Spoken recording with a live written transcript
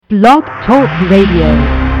Blog Talk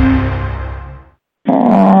Radio.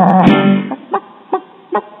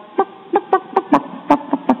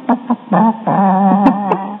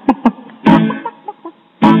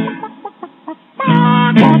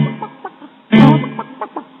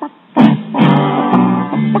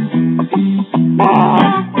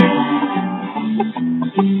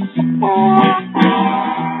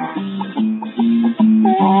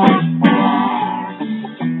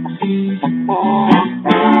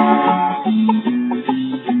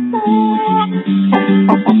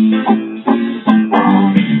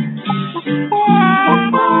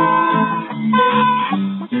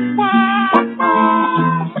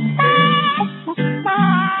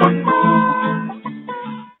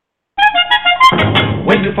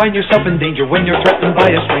 Find yourself in danger when you're threatened by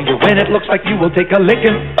a stranger, when it looks like you will take a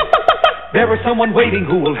licking. There is someone waiting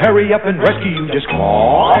who will hurry up and rescue you. Just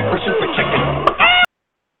call for Super Chicken.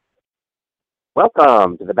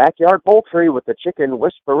 Welcome to the Backyard Poultry with the Chicken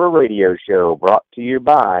Whisperer radio show, brought to you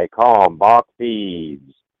by Kalmbach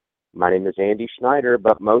Feeds. My name is Andy Schneider,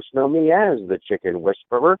 but most know me as the Chicken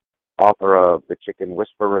Whisperer, author of The Chicken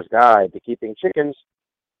Whisperer's Guide to Keeping Chickens,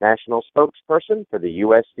 National Spokesperson for the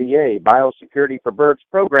USDA Biosecurity for Birds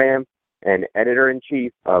program, and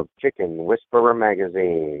editor-in-chief of Chicken Whisperer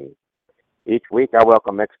magazine. Each week I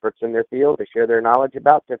welcome experts in their field to share their knowledge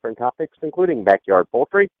about different topics, including backyard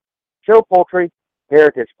poultry, show poultry,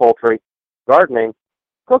 heritage poultry, gardening,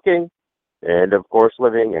 cooking, and of course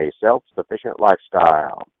living a self-sufficient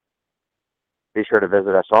lifestyle. Be sure to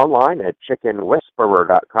visit us online at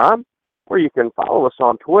chickenwhisperer.com, where you can follow us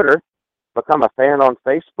on Twitter, become a fan on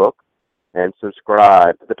Facebook, and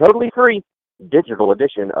subscribe to the totally free digital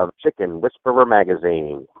edition of Chicken Whisperer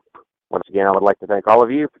magazine. Once again, I would like to thank all of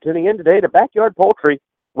you for tuning in today to Backyard Poultry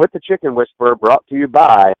with the Chicken Whisperer, brought to you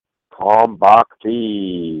by Kalmbach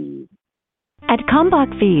Feeds. At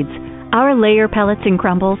Kalmbach Feeds, our layer pellets and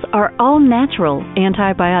crumbles are all natural,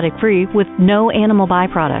 antibiotic-free with no animal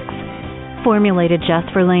byproducts. Formulated just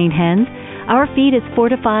for laying hens, our feed is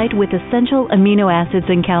fortified with essential amino acids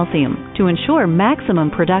and calcium to ensure maximum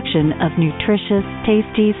production of nutritious,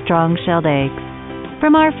 tasty, strong-shelled eggs.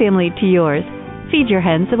 From our family to yours, feed your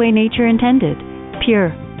hens the way nature intended. Pure,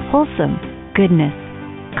 wholesome goodness.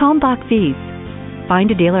 Kalmbach Feeds. Find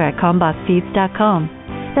a dealer at kalmbachfeeds.com.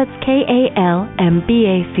 That's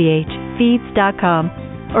KALMBACH feeds.com.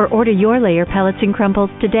 Or order your layer pellets and crumbles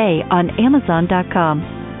today on Amazon.com.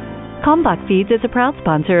 Kalmbach Feeds is a proud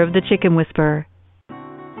sponsor of the Chicken Whisperer.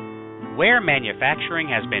 Ware Manufacturing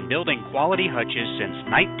has been building quality hutches since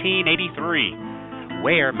 1983.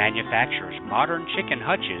 Ware manufactures modern chicken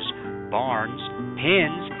hutches, barns,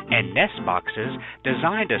 pens, and nest boxes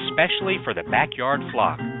designed especially for the backyard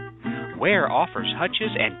flock. Ware offers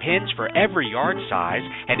hutches and pens for every yard size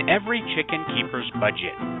and every chicken keeper's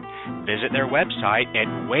budget. Visit their website at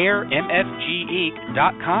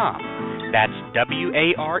waremfginc.com. That's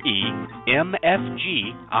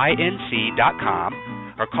waremfginc.com,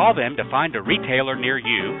 or call them to find a retailer near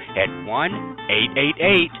you at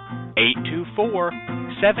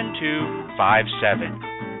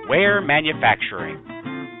 1-888-824-7257. Ware Manufacturing.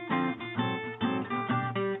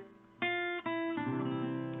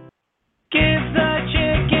 Give the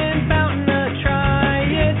chicken fountain a try.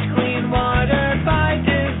 It's clean water by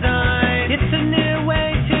design. It's a new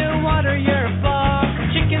way to water your flock.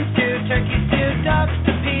 Chickens to turkeys to ducks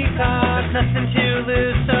to peacocks. Nothing to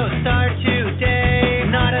lose, so start today.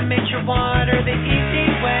 Not a nature water the easy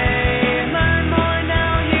way. Learn more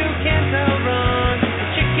now, you can't go wrong.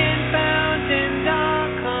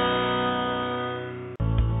 chickenfountain.com.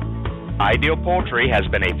 Ideal Poultry has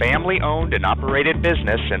been a family-owned and operated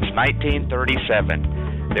business since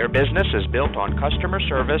 1937. Their business is built on customer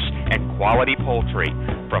service and quality poultry,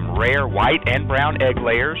 from rare white and brown egg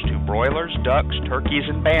layers to broilers, ducks, turkeys,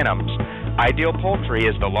 and bantams. Ideal Poultry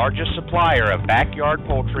is the largest supplier of backyard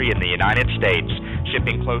poultry in the United States,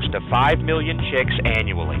 shipping close to 5 million chicks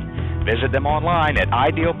annually. Visit them online at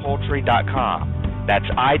idealpoultry.com. That's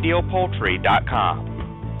idealpoultry.com.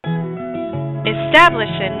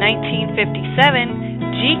 Established in 1957,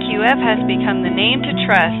 GQF has become the name to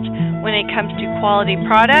trust when it comes to quality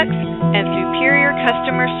products and superior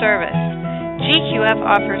customer service. GQF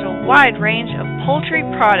offers a wide range of poultry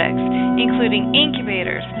products, including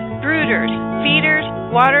incubators, brooders, feeders,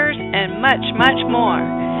 waters, and much, much more.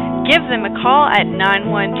 Give them a call at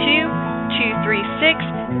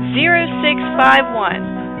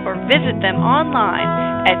 912-236-0651 or visit them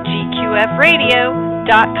online at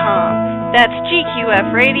gqfradio.com. That's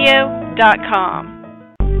gqfradio.com.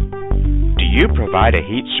 Do you provide a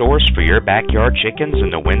heat source for your backyard chickens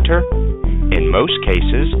in the winter? In most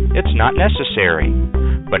cases, it's not necessary.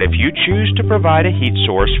 But if you choose to provide a heat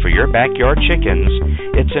source for your backyard chickens,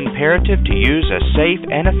 it's imperative to use a safe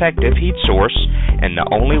and effective heat source, and the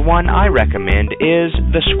only one I recommend is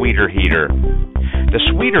the Sweeter Heater. The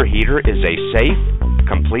Sweeter Heater is a safe,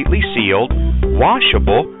 completely sealed,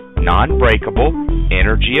 washable, non-breakable,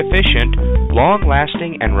 energy-efficient,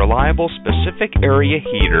 long-lasting, and reliable specific area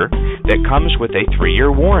heater that comes with a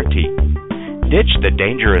 3-year warranty. Ditch the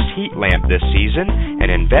dangerous heat lamp this season and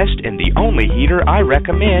invest in the only heater I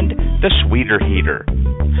recommend, the Sweeter Heater.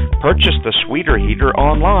 Purchase the Sweeter Heater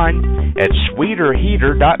online at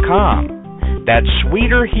sweeterheater.com. That's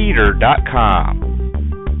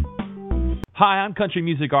sweeterheater.com. Hi, I'm country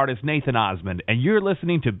music artist Nathan Osmond, and you're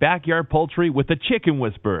listening to Backyard Poultry with the Chicken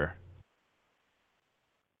Whisperer.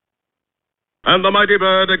 And the mighty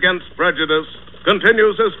bird against prejudice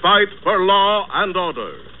continues his fight for law and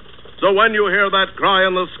order. So when you hear that cry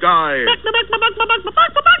in the sky,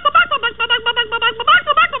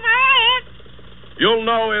 you'll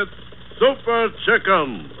know it's Super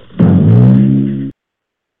Chicken.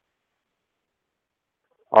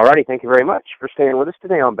 Alrighty, thank you very much for staying with us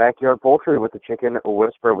today on Backyard Poultry with the Chicken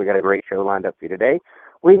Whisperer. We got a great show lined up for you today.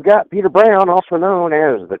 We've got Peter Brown, also known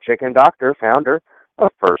as the Chicken Doctor, founder of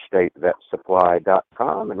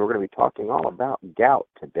FirstStateVetSupply.com, and we're going to be talking all about gout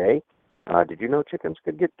today. Did you know chickens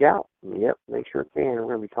could get gout? Yep, they sure can. We're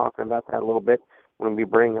going to be talking about that a little bit when we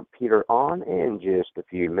bring Peter on in just a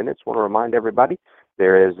few minutes. I want to remind everybody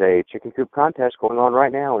there is a chicken coop contest going on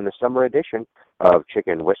right now in the summer edition of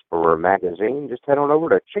Chicken Whisperer Magazine. Just head on over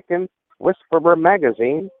to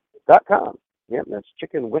chickenwhisperermagazine.com. Yep, that's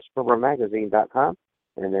chickenwhisperermagazine.com.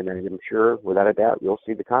 And then I'm sure, without a doubt, you'll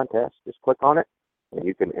see the contest. Just click on it, and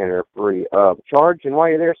you can enter free of charge. And while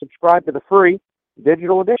you're there, subscribe to the free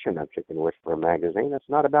digital edition of Chicken Whisperer Magazine. It's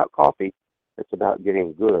not about coffee. It's about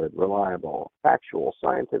getting good, reliable, factual,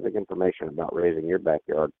 scientific information about raising your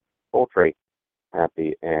backyard poultry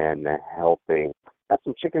happy and healthy. Got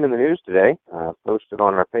some chicken in the news today. Posted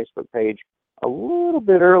on our Facebook page a little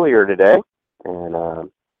bit earlier today. And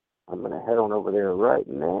I'm going to head on over there right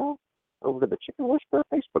now, over to the Chicken Whisperer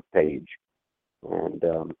Facebook page. And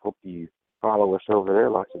hope you follow us over there.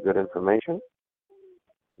 Lots of good information.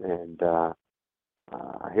 And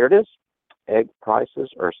here it is. Egg prices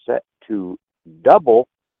are set to double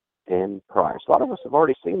in price. A lot of us have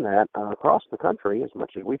already seen that across the country. As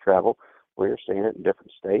much as we travel, we're seeing it in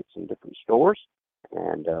different states and different stores.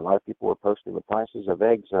 And a lot of people are posting the prices of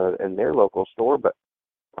eggs in their local store, but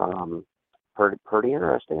pretty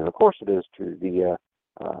interesting. And of course it is to the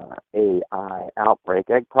AI outbreak.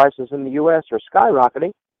 Egg prices in the U.S. are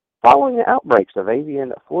skyrocketing following the outbreaks of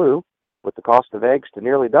avian flu, with the cost of eggs to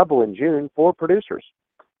nearly double in June for producers.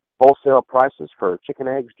 Wholesale prices for chicken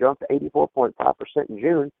eggs jumped 84.5% in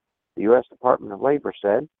June, the U.S. Department of Labor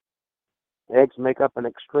said. Eggs make up an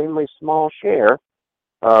extremely small share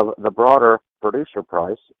of the broader producer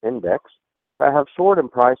price index that have soared in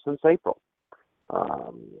price since April.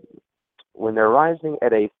 When they're rising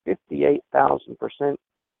at a 58,000%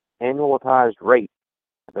 annualized rate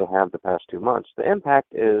they have the past 2 months, the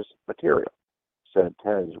impact is material, said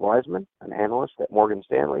Tez Wiseman, an analyst at Morgan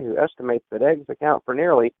Stanley, who estimates that eggs account for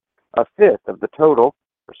nearly a fifth of the total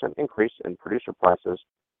percent increase in producer prices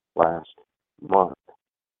last month.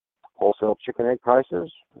 Wholesale chicken egg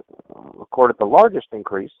prices recorded the largest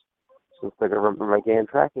increase since the government began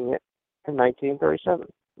tracking it in 1937.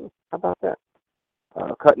 How about that?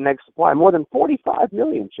 Cut in egg supply. More than 45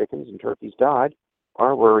 million chickens and turkeys died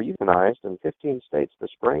or were euthanized in 15 states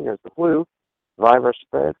this spring as the flu virus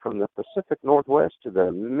spread from the Pacific Northwest to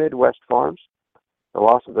the Midwest farms. The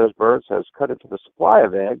loss of those birds has cut into the supply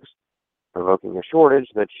of eggs, provoking a shortage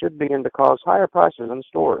that should begin to cause higher prices in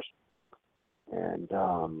stores. And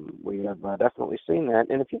we have definitely seen that.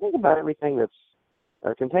 And if you think about everything that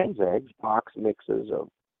contains eggs, box mixes of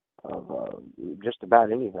just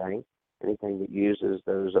about anything that uses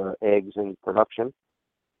those eggs in production,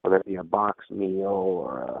 whether it be a box meal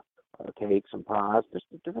or cakes and pies, just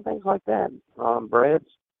different things like that.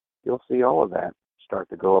 Breads, you'll see all of that start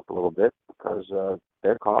to go up a little bit because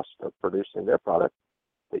their cost of producing their product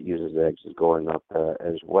that uses eggs is going up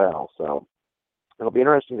as well. So it'll be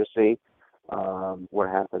interesting to see what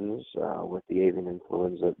happens with the avian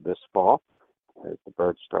influenza this fall as the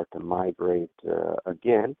birds start to migrate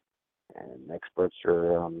again. And experts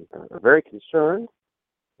are very concerned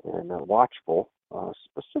and watchful,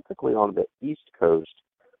 specifically on the East Coast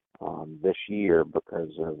this year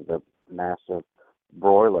because of the massive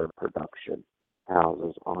broiler production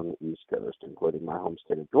houses on the East Coast, including my home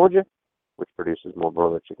state of Georgia, which produces more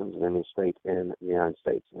broiler chickens than any state in the United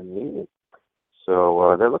States and the Union.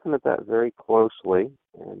 So they're looking at that very closely.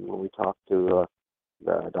 And when we talk to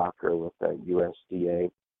the doctor with the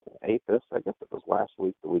USDA-APHIS. I guess it was last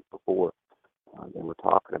week, the week before. They were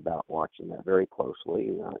talking about watching that very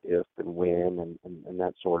closely, if and when and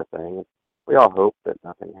that sort of thing. We all hope that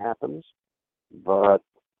nothing happens, but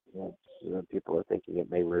people are thinking it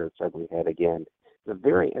may rear its ugly head again. It's a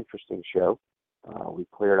very interesting show. We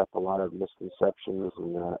cleared up a lot of misconceptions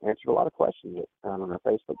and answered a lot of questions that found on our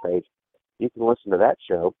Facebook page. You can listen to that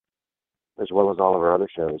show as well as all of our other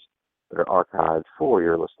shows that are archived for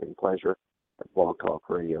your listening pleasure at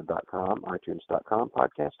blogtalkradio.com, iTunes.com,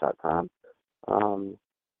 podcast.com.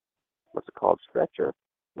 What's it called? Stretcher.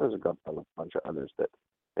 There's a bunch of others that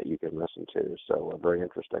you can listen to. So very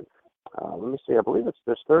interesting. Let me see. I believe it's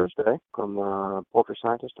this Thursday from poultry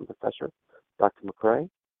scientist and professor Dr. McCrea.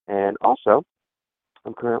 And also,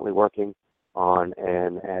 I'm currently working on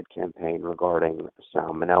an ad campaign regarding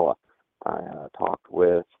salmonella. I talked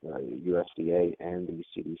with USDA and the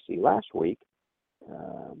CDC last week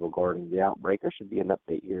regarding the outbreak. There should be an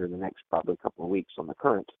update here in the next probably couple of weeks on the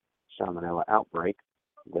current salmonella outbreak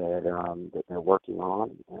that they're working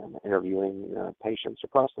on and interviewing patients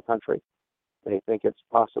across the country. They think it's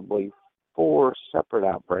possibly 4 separate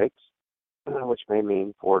outbreaks, which may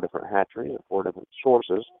mean 4 different hatcheries or 4 different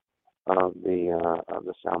sources of the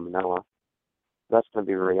salmonella. That's going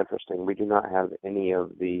to be very interesting. We do not have any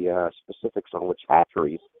of the specifics on which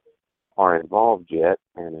hatcheries are involved yet,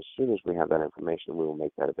 and as soon as we have that information, we will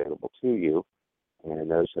make that available to you.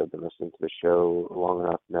 And those who have been listening to the show long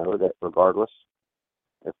enough know that regardless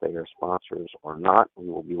if they are sponsors or not, we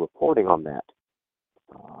will be reporting on that.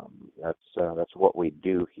 That's what we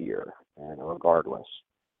do here, and regardless,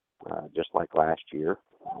 just like last year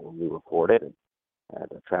when we reported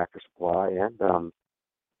at Tractor Supply and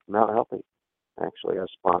Mount Healthy, actually as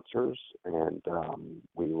sponsors, and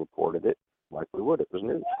we reported it like we would. It was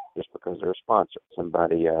news just because they're a sponsor.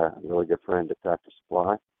 Somebody, a really good friend at Tractor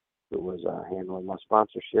Supply, who was handling my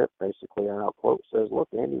sponsorship, basically our quote says, "Look,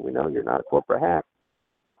 Andy, we know you're not a corporate hack,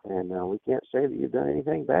 and we can't say that you've done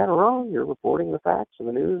anything bad or wrong. You're reporting the facts and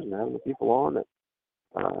the news and having the people on that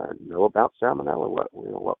know about salmonella.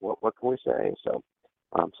 What can we say?" So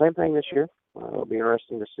same thing this year. It'll be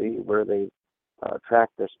interesting to see where they track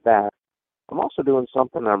this back. I'm also doing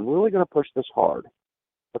something. I'm really going to push this hard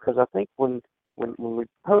because I think when we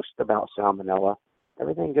post about salmonella,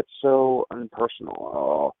 everything gets so impersonal.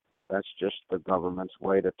 Oh, that's just the government's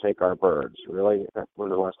way to take our birds. Really? When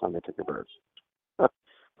was the last time they took your birds?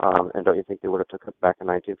 And don't you think they would have took it back in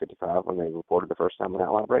 1955 when they reported the first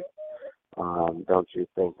salmonella outbreak? Don't you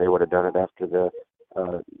think they would have done it after the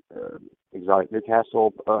exotic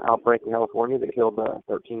Newcastle outbreak in California that killed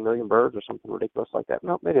 13 million birds or something ridiculous like that?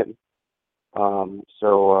 No, they didn't.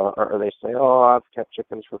 Or they say, "Oh, I've kept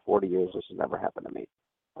chickens for 40 years. This has never happened to me.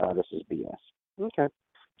 This is BS." Okay.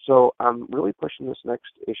 So I'm really pushing this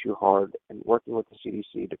next issue hard and working with the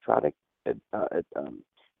CDC to try to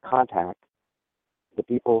contact the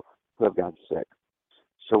people who have gotten sick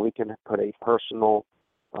so we can put a personal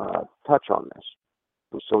touch on this.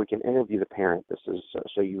 So we can interview the parent. This is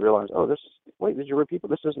so you realize, these are real people.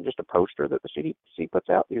 This isn't just a poster that the CDC puts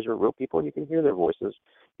out. These are real people, and you can hear their voices.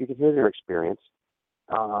 You can hear their experience.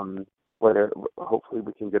 Hopefully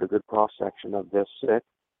we can get a good cross section of this sick,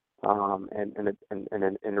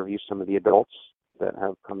 and interview some of the adults that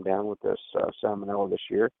have come down with this salmonella this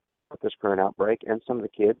year, with this current outbreak, and some of the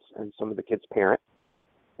kids and some of the kids' parents.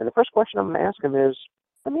 And the first question I'm going to ask them is,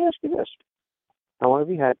 let me ask you this. How long have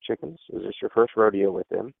you had chickens? Is this your first rodeo with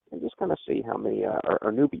them? And just kind of see how many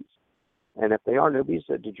are newbies. And if they are newbies,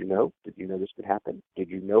 did you know? Did you know this could happen? Did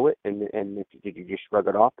you know it? And did you just shrug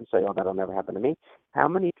it off and say, "Oh, that'll never happen to me"? How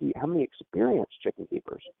many experienced chicken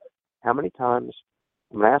keepers? How many times?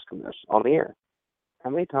 I'm going to ask them this on the air.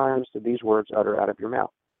 How many times did these words utter out of your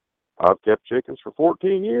mouth? "I've kept chickens for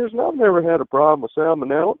 14 years and I've never had a problem with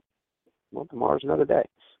salmonella." Well, tomorrow's another day.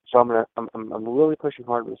 So I'm really pushing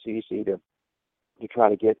hard with the CDC to try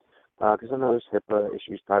to get, because I know there's HIPAA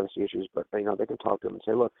issues, privacy issues, but they can talk to them and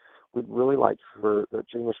say, "Look, we'd really like for the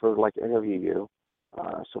Chicken Whisperer would like to interview you,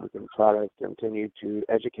 so we can try to continue to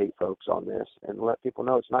educate folks on this and let people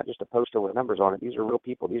know it's not just a poster with numbers on it. These are real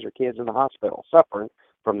people. These are kids in the hospital suffering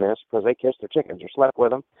from this because they kissed their chickens or slept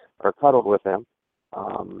with them or cuddled with them,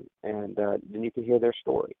 and then you can hear their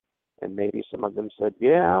story. And maybe some of them said,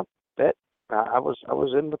 "Yeah, that I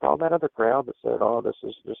was in with all that other crowd that said, 'Oh, this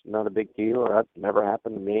is just not a big deal,' or 'That never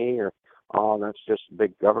happened to me,' or 'Oh, that's just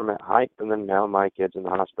big government hype,' and then now my kid's in the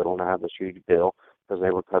hospital and I have this huge bill because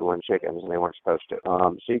they were cuddling chickens and they weren't supposed to."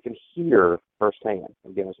 So you can hear firsthand.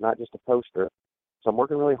 Again, it's not just a poster. So I'm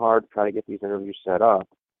working really hard to try to get these interviews set up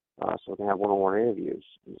So we can have one-on-one interviews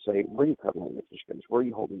and say, were you cuddling with your chickens? Were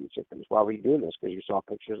you holding your chickens? Why were you doing this? Because you saw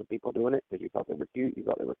pictures of people doing it? Because you thought they were cute? You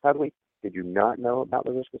thought they were cuddly? Did you not know about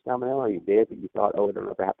the risk of salmonella? Or you did, but you thought, oh, it'll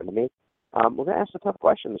never happen to me? We're going to ask the tough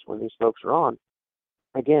questions when these folks are on,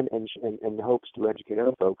 again, in hopes to educate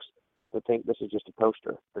other folks that think this is just a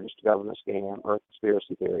poster or just a government scam or a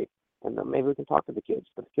conspiracy theory. And then maybe we can talk to the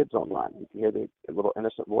kids online. You can hear the little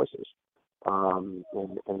innocent voices, and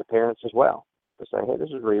the parents as well, to say, hey, this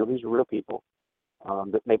is real. These are real people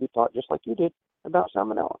that maybe thought just like you did about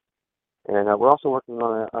salmonella. And we're also working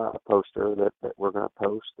on a poster that we're going to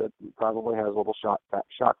post that probably has a little shock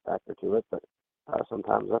factor to it, but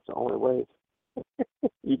sometimes that's the only way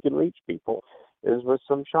you can reach people is with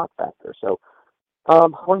some shock factor. So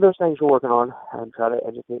one of those things we're working on and try to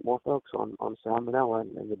educate more folks on salmonella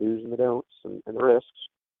and the do's and the don'ts and the risks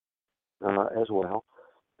as well.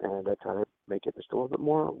 And I try to make it just a little bit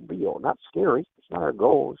more real, not scary. It's not our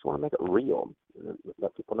goal. We just want to make it real.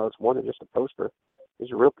 Let people know it's more than just a poster.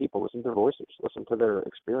 These are real people. Listen to their voices. Listen to their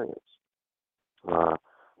experience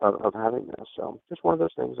of having this. So just one of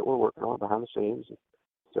those things that we're working on behind the scenes.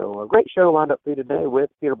 So a great show lined up for you today with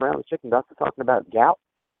Peter Brown, the chicken doctor, talking about gout.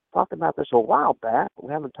 Talked about this a while back.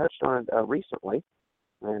 We haven't touched on it recently.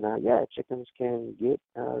 And, chickens can get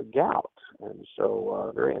gout. And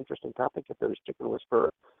so very interesting topic. If there's Chicken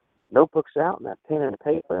Whisperer notebooks out and that pen and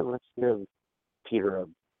paper, and let's give Peter a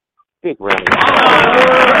big round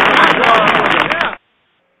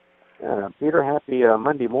of Peter, happy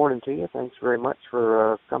Monday morning to you. Thanks very much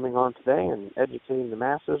for coming on today and educating the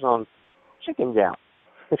masses on chicken gout.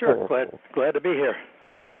 Sure, glad to be here.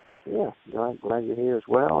 Yeah, glad you're here as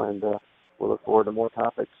well, and we'll look forward to more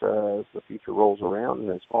topics as the future rolls around.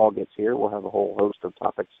 And as fall gets here, we'll have a whole host of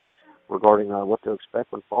topics regarding what to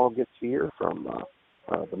expect when fall gets here, from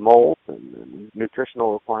the mold and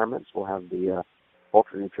nutritional requirements. We'll have the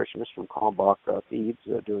poultry nutritionist from Kalmbach Feeds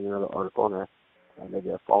doing another article on maybe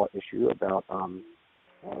a fall issue about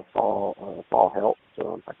fall health.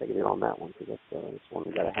 So in fact, I can get on that one because that's one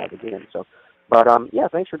we got to have again. So. But,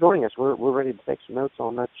 thanks for joining us. We're ready to take some notes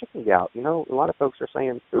on chicken gout. You know, a lot of folks are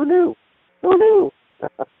saying, who knew? Who knew?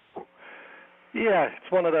 Yeah,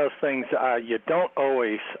 it's one of those things you don't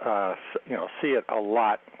always, see it a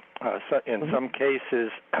lot. In some cases,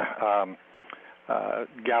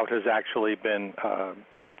 gout has actually been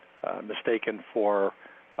mistaken for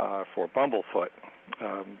bumblefoot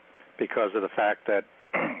because of the fact that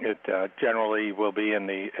it generally will be in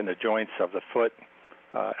the joints of the foot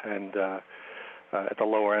and at the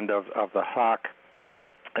lower end of the hock,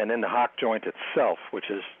 and in the hock joint itself, which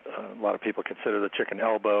is a lot of people consider the chicken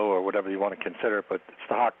elbow or whatever you want to consider, but it's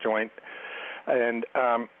the hock joint. And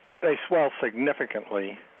they swell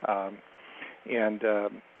significantly. And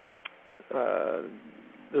the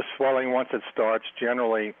swelling, once it starts,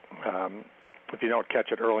 generally, if you don't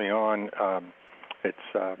catch it early on, it's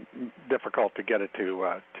difficult to get it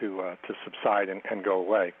to subside and go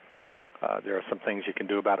away. There are some things you can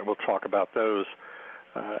do about it. We'll talk about those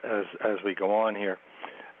as we go on here.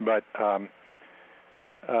 But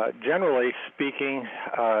generally speaking,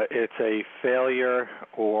 it's a failure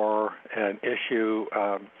or an issue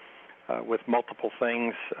with multiple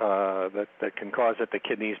things that can cause it, the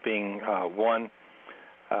kidneys being one.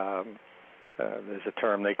 There's a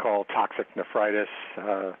term they call toxic nephritis,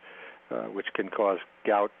 which can cause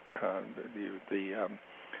gout. The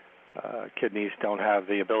kidneys don't have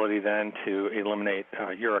the ability then to eliminate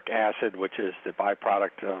uric acid, which is the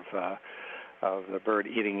byproduct of the bird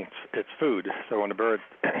eating its food. So when the bird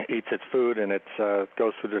eats its food and it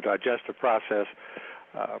goes through the digestive process,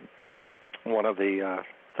 one of the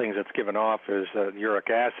things that's given off is uric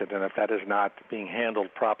acid, and if that is not being handled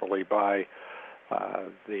properly by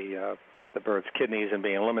the bird's kidneys and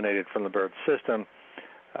being eliminated from the bird's system,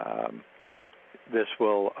 this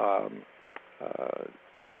will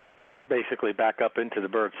basically back up into the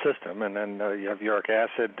bird's system, and then you have uric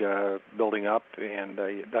acid building up, and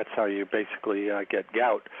that's how you basically get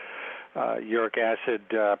gout. Uric acid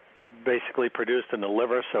basically produced in the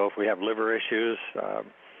liver, so if we have liver issues,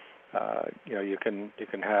 you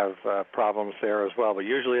can have problems there as well. But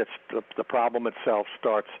usually it's the problem itself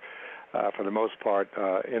starts, for the most part,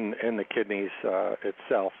 in the kidneys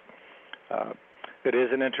itself. It is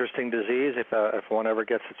an interesting disease if one ever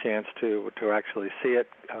gets a chance to actually see it.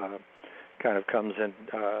 Kind of comes in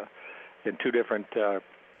two different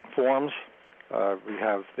forms. We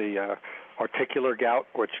have the articular gout,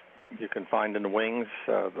 which you can find in the wings,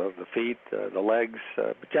 the feet, the legs.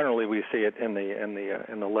 But generally, we see it in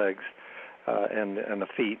the legs and the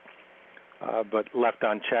feet. But left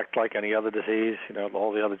unchecked, like any other disease,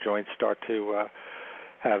 all the other joints start to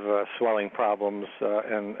have swelling problems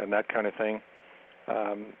and that kind of thing.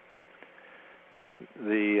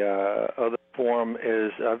 The other form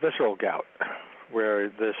is visceral gout, where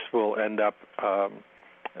this will end up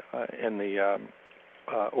in the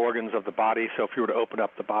organs of the body. So if you were to open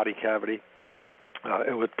up the body cavity,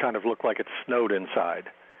 it would kind of look like it's snowed inside.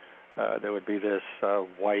 There would be this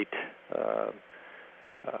white,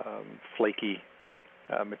 flaky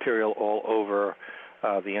material all over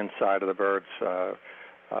the inside of the bird's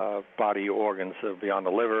body organs. It would be on the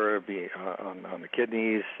liver, it would be on the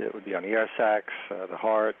kidneys, it would be on the air sacs, the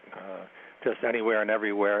heart, just anywhere and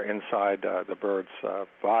everywhere inside the bird's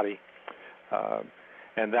body.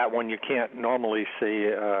 And that one you can't normally see,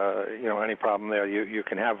 any problem there. You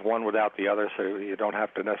can have one without the other, so you don't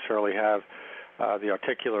have to necessarily have the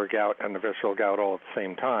articular gout and the visceral gout all at the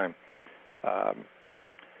same time.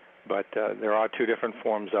 But there are two different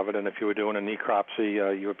forms of it, and if you were doing a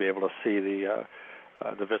necropsy, you would be able to see the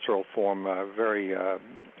visceral form very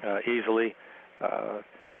easily.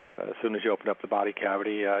 As soon as you open up the body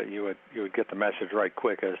cavity, you would get the message right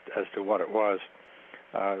quick as to what it was.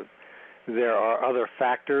 There are other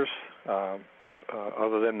factors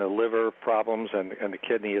other than the liver problems and the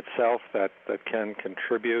kidney itself that can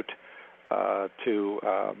contribute to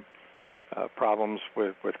problems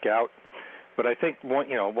with gout. But I think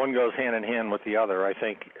one goes hand in hand with the other. I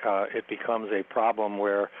think it becomes a problem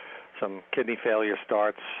where some kidney failure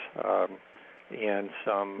starts and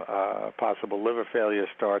some possible liver failure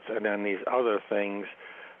starts, and then these other things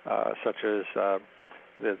such as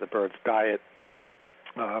the bird's diet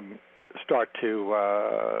start to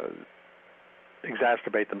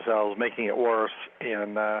exacerbate themselves, making it worse,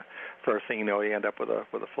 and first thing you know, you end up with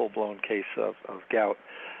a full-blown case of gout.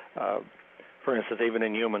 For instance, even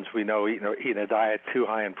in humans, we know eating a diet too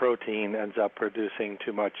high in protein ends up producing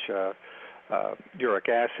too much uric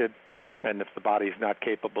acid, and if the body's not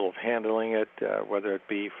capable of handling it, whether it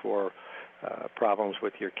be for problems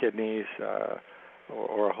with your kidneys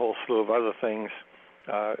or a whole slew of other things,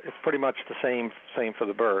 it's pretty much the same for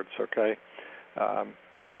the birds, okay?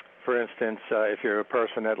 For instance, if you're a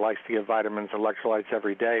person that likes to give vitamins and electrolytes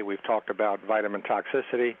every day, we've talked about vitamin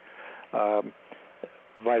toxicity.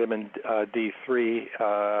 Vitamin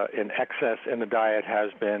D3 in excess in the diet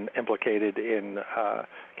has been implicated in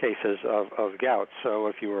cases of gout. So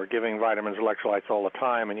if you were giving vitamins, electrolytes all the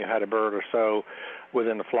time and you had a bird or so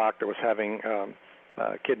within the flock that was having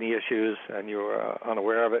kidney issues and you were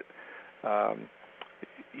unaware of it,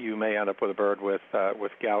 you may end up with a bird with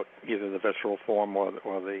gout, either the visceral form or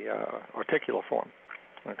the articular form.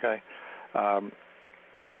 Okay.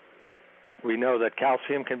 We know that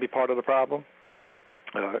calcium can be part of the problem.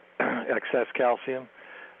 Excess calcium.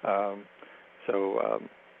 So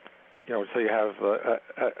you have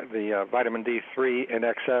the vitamin D3 in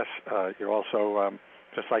excess. You're also,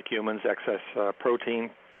 just like humans, excess protein.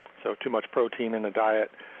 So too much protein in the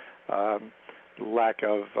diet. Lack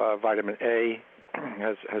of vitamin A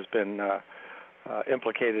has been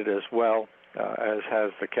implicated as well, as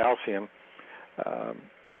has the calcium.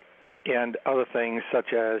 And other things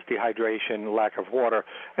such as dehydration, lack of water,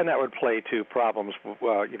 and that would play to problems,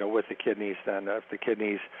 with the kidneys. Then, if the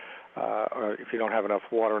kidneys, or if you don't have enough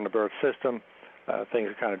water in the bird system, things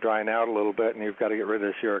are kind of drying out a little bit, and you've got to get rid of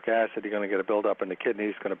this uric acid. You're going to get a buildup in the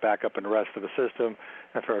kidneys, going to back up in the rest of the system,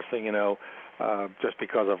 and first thing you know, just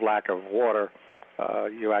because of lack of water,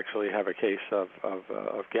 you actually have a case of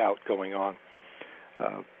gout going on.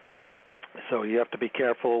 So you have to be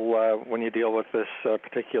careful when you deal with this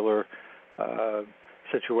particular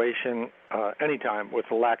situation. Anytime with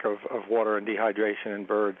the lack of water and dehydration in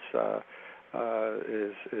birds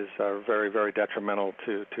is very, very detrimental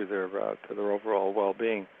to their overall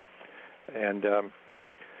well-being. And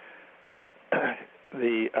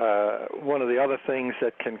one of the other things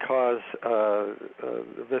that can cause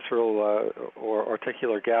visceral or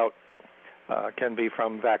articular gout can be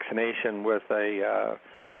from vaccination with a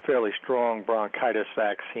fairly strong bronchitis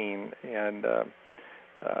vaccine, and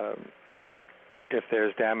if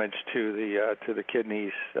there's damage to the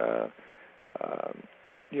kidneys,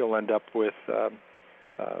 you'll end up with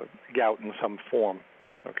gout in some form.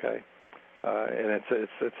 Okay, and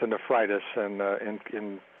it's a nephritis, and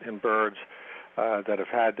in birds that have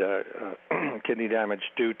had kidney damage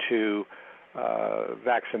due to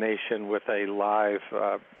vaccination with a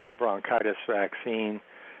live bronchitis vaccine.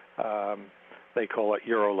 They call it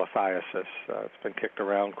urolithiasis. It's been kicked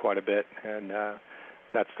around quite a bit, and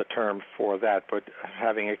that's the term for that. But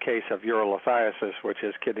having a case of urolithiasis, which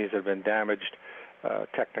is kidneys have been damaged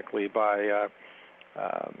technically by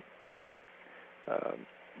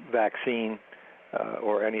vaccine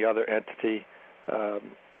or any other entity,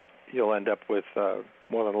 you'll end up with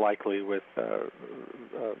more than likely with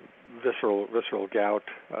visceral gout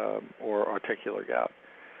or articular gout.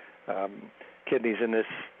 Kidneys in this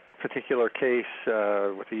particular case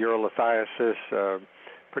with the urolithiasis,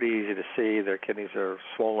 pretty easy to see. Their kidneys are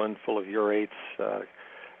swollen, full of urates.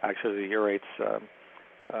 Actually, the urates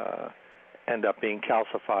end up being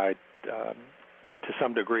calcified to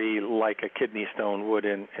some degree, like a kidney stone would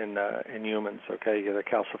in humans. Okay, you get a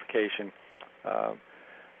calcification,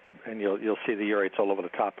 and you'll see the urates all over the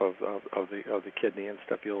top of the kidney and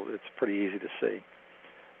stuff. It's pretty easy to see.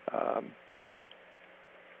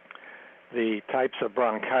 The types of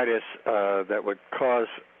bronchitis that would cause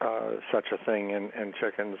such a thing in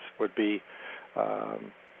chickens would be,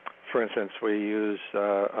 for instance, we use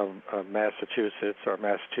Massachusetts or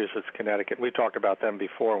Massachusetts, Connecticut. We talked about them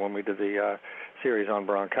before when we did the series on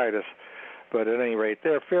bronchitis. But at any rate,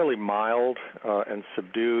 they're fairly mild and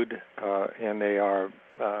subdued, and they are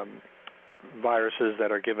viruses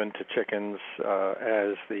that are given to chickens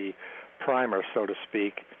as the primer, so to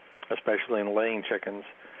speak, especially in laying chickens.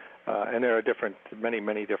 And there are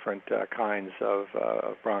many different kinds of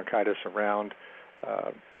bronchitis around.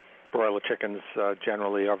 Broiler chickens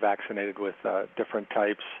generally are vaccinated with different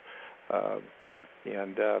types,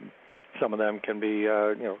 and some of them can be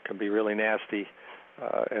really nasty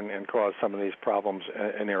and cause some of these problems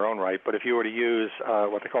in their own right. But if you were to use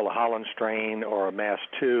what they call a Holland strain or a MAS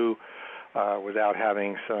 2 without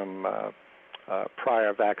having some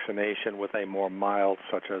prior vaccination with a more mild,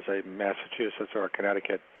 such as a Massachusetts or a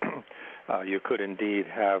Connecticut, you could indeed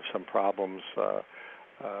have some problems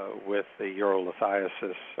with the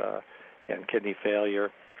urolithiasis and kidney failure.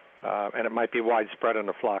 And it might be widespread in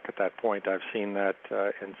the flock at that point. I've seen that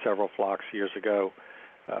in several flocks years ago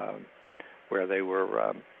where they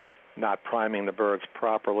were not priming the birds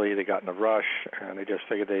properly. They got in a rush, and they just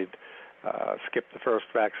figured they'd skip the first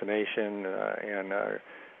vaccination, and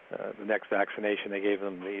the next vaccination they gave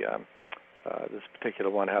them this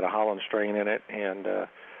particular one had a Holland strain in it, and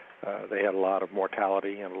they had a lot of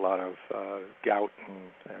mortality and a lot of gout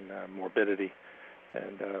and morbidity,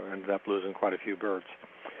 and ended up losing quite a few birds.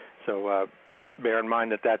 So bear in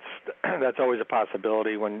mind that that's always a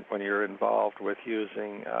possibility when you're involved with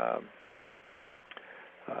using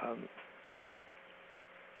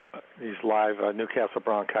these live Newcastle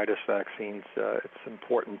bronchitis vaccines. It's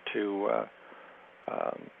important to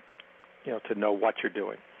know what you're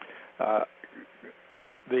doing.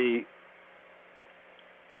 The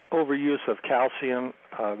overuse of calcium,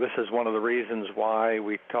 this is one of the reasons why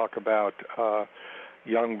we talk about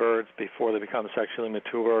young birds before they become sexually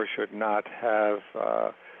mature should not have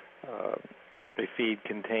a feed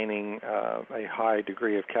containing a high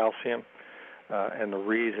degree of calcium. And the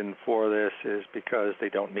reason for this is because they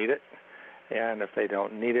don't need it. And if they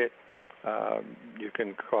don't need it, you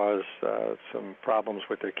can cause some problems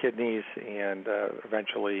with their kidneys and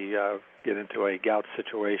eventually get into a gout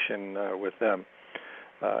situation with them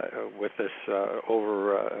with this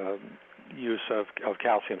over use of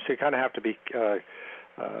calcium. So you kind of have to be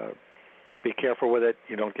careful with it.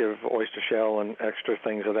 You don't give oyster shell and extra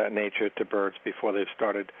things of that nature to birds before they've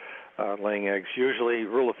started laying eggs. Usually,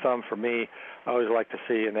 rule of thumb for me, I always like to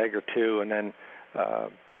see an egg or two, and then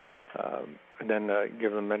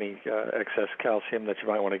give them any excess calcium that you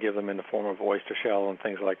might want to give them in the form of oyster shell and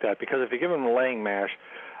things like that. Because if you give them a laying mash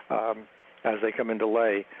as they come into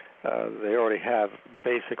lay, they already have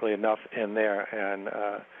basically enough in there, and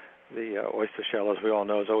the oyster shell, as we all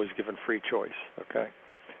know, is always given free choice. Okay,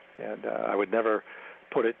 and I would never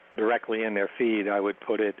put it directly in their feed. I would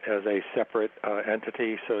put it as a separate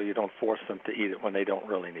entity, so you don't force them to eat it when they don't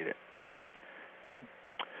really need it.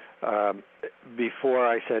 Before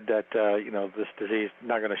I said that this disease is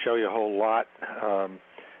not going to show you a whole lot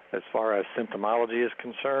as far as symptomology is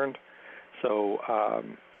concerned. So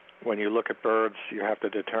when you look at birds, you have to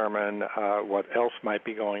determine what else might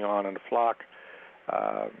be going on in the flock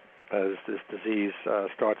as this disease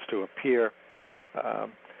starts to appear.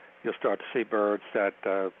 You'll start to see birds that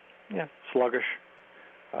sluggish,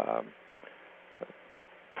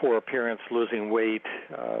 poor appearance, losing weight,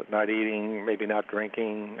 not eating, maybe not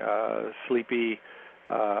drinking, sleepy,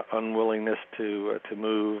 unwillingness to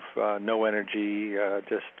move, no energy,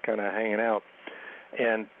 just kind of hanging out.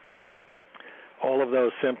 And all of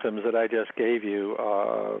those symptoms that I just gave you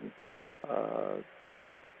are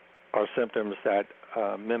symptoms that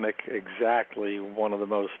mimic exactly one of the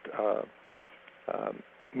most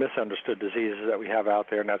misunderstood diseases that we have out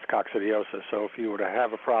there, and that's coccidiosis. So if you were to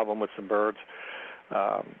have a problem with some birds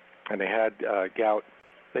and they had gout,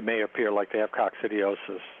 they may appear like they have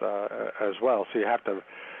coccidiosis as well. So you have to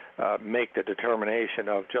make the determination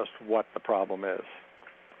of just what the problem is.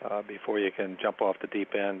 before you can jump off the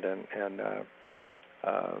deep end and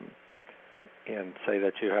say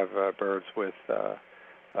that you have birds with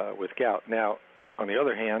gout. Now, on the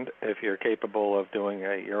other hand, if you're capable of doing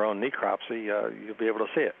your own necropsy, you'll be able to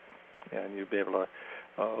see it, and you'll be able to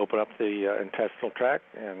open up the intestinal tract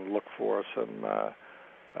and look for some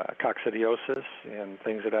coccidiosis and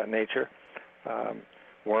things of that nature,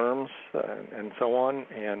 worms and so on,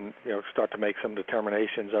 and start to make some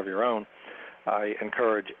determinations of your own. I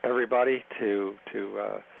encourage everybody to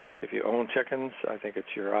if you own chickens, I think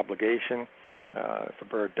it's your obligation, if a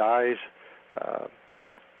bird dies,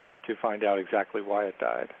 to find out exactly why it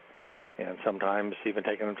died. And sometimes even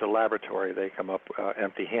taking them to the laboratory, they come up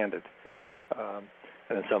empty-handed.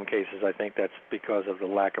 And in some cases, I think that's because of the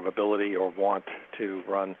lack of ability or want to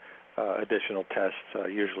run additional tests,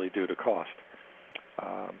 usually due to cost.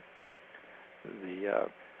 I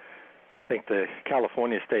think the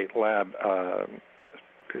California State Lab,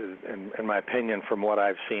 in my opinion, from what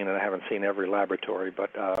I've seen, and I haven't seen every laboratory, but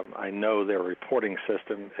I know their reporting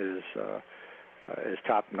system is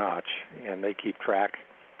top-notch, and they keep track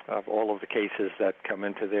of all of the cases that come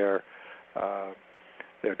into their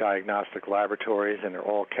diagnostic laboratories, and they're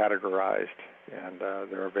all categorized, and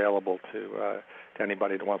they're available to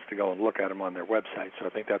anybody that wants to go and look at them on their website. So I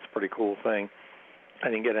think that's a pretty cool thing.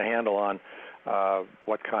 And you can get a handle on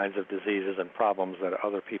what kinds of diseases and problems that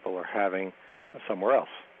other people are having somewhere else.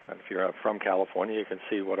 And if you're from California, you can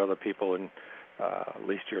see what other people in at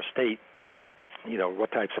least your state,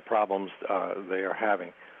 what types of problems they are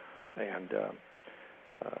having. And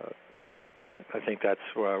I think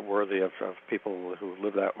that's worthy of people who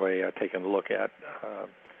live that way taking a look at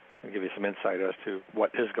and give you some insight as to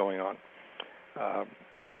what is going on.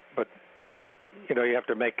 But you have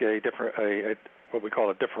to make what we call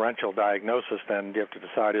a differential diagnosis. Then you have to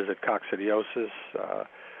decide: is it coccidiosis?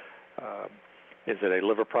 Is it a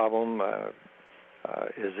liver problem?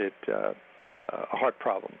 Is it a heart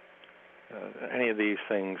problem? Any of these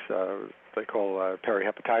things they call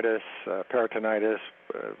perihepatitis, peritonitis,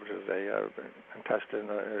 which is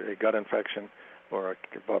a gut infection or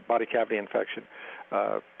a body cavity infection,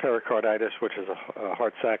 pericarditis, which is a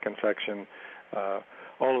heart sac infection.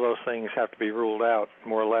 All of those things have to be ruled out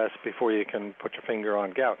more or less before you can put your finger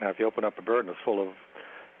on gout. Now, if you open up a bird and it's full of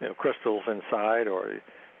crystals inside, or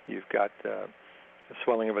you've got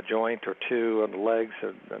swelling of a joint or two on the legs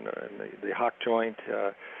and the hock joint,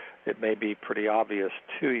 it may be pretty obvious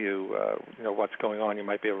to you, what's going on. You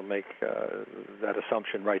might be able to make that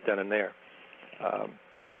assumption right then and there.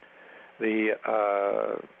 The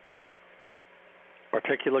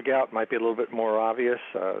articular gout might be a little bit more obvious.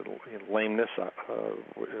 Lameness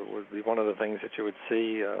would be one of the things that you would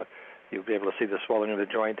see. You'll be able to see the swelling of the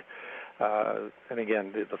joint. And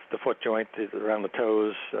again, the foot joint around the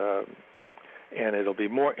toes, and it'll be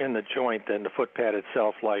more in the joint than the foot pad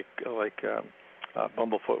itself, like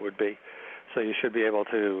bumblefoot would be. So you should be able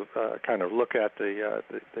to kind of look at the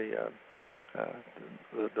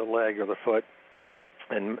leg or the foot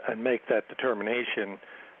and make that determination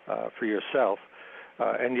for yourself.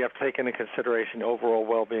 And you have to take into consideration the overall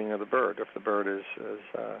well-being of the bird. If the bird is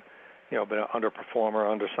been an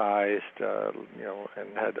underperformer, undersized,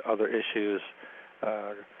 and had other issues,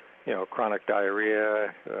 chronic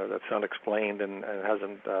diarrhea that's unexplained and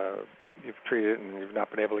hasn't, you've treated it and you've not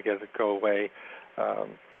been able to get it to go away.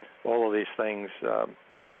 All of these things,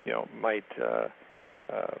 might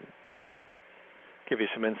give you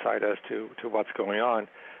some insight as to what's going on.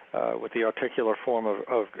 With the articular form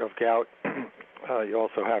of gout, you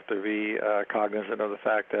also have to be cognizant of the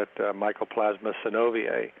fact that Mycoplasma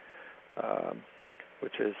synoviae,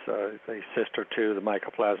 which is a sister to the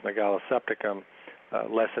Mycoplasma gallisepticum,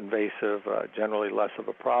 less invasive, generally less of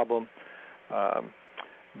a problem,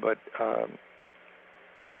 but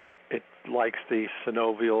it likes the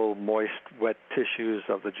synovial, moist, wet tissues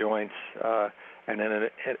of the joints, and then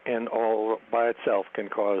it all by itself can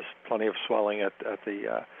cause plenty of swelling at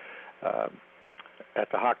the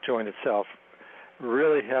hock joint itself.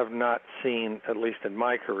 Really have not seen, at least in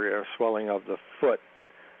my career, swelling of the foot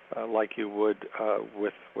like you would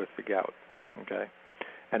with the gout. Okay,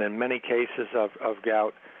 and in many cases of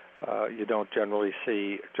gout, you don't generally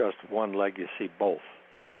see just one leg; you see both.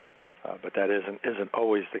 But that isn't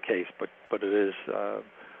always the case. But it is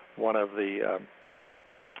one of the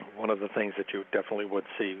things that you definitely would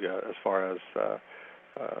see as far as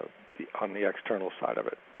on the external side of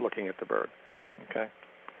it, looking at the bird. Okay.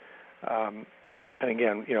 And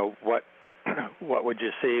again, what would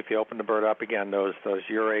you see if you opened the bird up? Again, those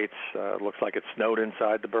urates, looks like it snowed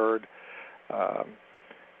inside the bird.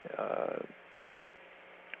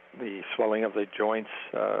 The swelling of the joints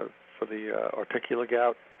for the articular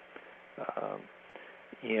gout,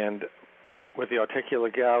 And with the articular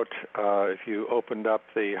gout, if you opened up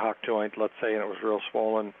the hock joint, let's say, and it was real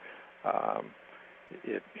swollen,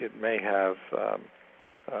 it may have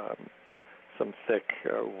some thick,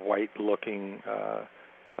 white-looking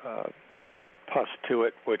pus to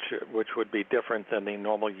it, which would be different than the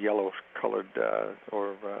normal yellow-colored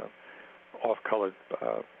or off-colored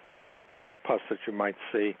pus that you might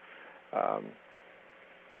see.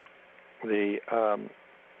 The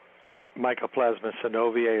Mycoplasma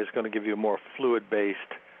synoviae is going to give you a more fluid-based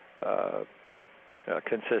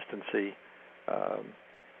consistency,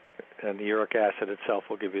 and the uric acid itself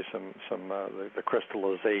will give you some the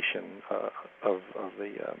crystallization of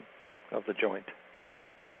the joint.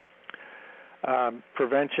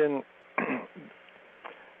 Prevention: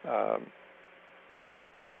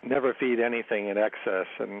 never feed anything in excess,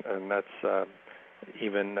 and that's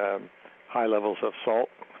even high levels of salt.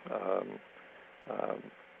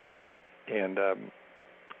 And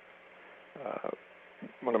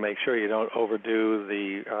want to make sure you don't overdo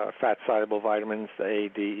the fat-soluble vitamins, the A,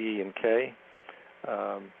 D, E, and K.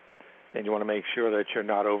 And you want to make sure that you're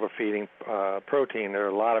not overfeeding protein. There are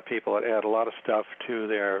a lot of people that add a lot of stuff to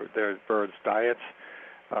their birds' diets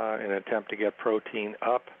in an attempt to get protein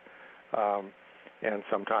up. And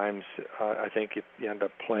sometimes I think you end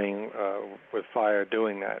up playing with fire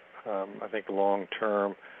doing that. I think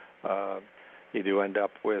long-term you do end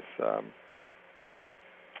up with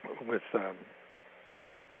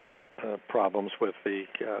problems with the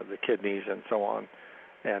kidneys and so on,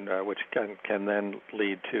 and which can then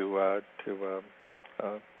lead to a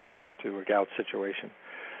gout situation.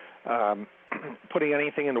 Putting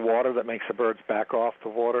anything in the water that makes the birds back off the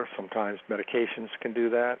water. Sometimes medications can do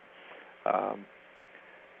that.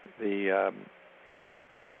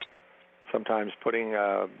 Sometimes putting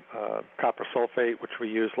copper sulfate, which we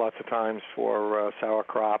use lots of times for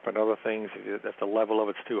sauerkraut and other things. If the level of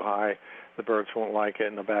it's too high, the birds won't like it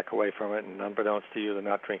and they'll back away from it. And unbeknownst to you, they're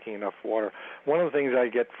not drinking enough water. One of the things I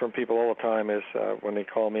get from people all the time is when they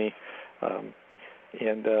call me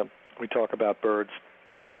and we talk about birds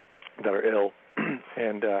that are ill.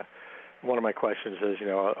 And one of my questions is,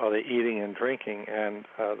 are they eating and drinking? And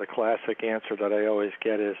the classic answer that I always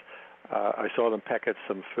get is, I saw them peck at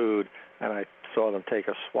some food, and I saw them take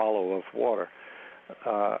a swallow of water.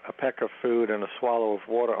 A peck of food and a swallow of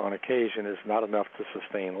water on occasion is not enough to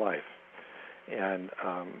sustain life. And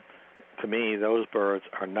to me, those birds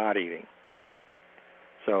are not eating.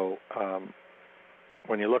 So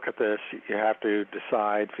when you look at this, you have to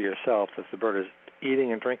decide for yourself if the bird is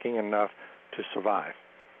eating and drinking enough to survive.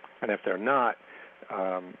 And if they're not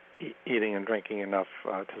eating and drinking enough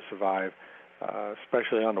to survive,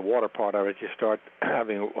 especially on the water part of it, you start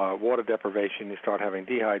having water deprivation, you start having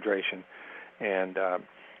dehydration, and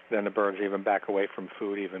then the birds even back away from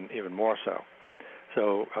food even more so.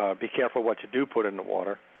 So be careful what you do put in the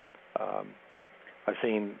water. I've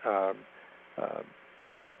seen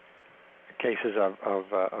cases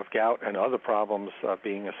of gout and other problems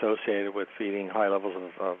being associated with feeding high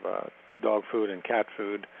levels of dog food and cat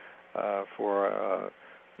food for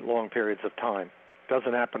long periods of time.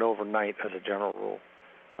 Doesn't happen overnight as a general rule,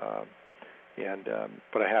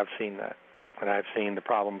 but I have seen that, and I've seen the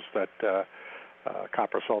problems that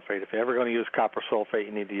copper sulfate. If you're ever going to use copper sulfate,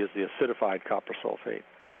 you need to use the acidified copper sulfate.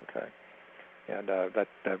 Okay, and that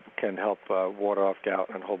can help ward off gout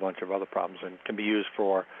and a whole bunch of other problems, and can be used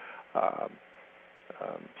for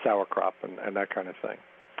sauerkraut and that kind of thing.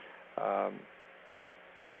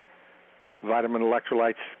 Vitamin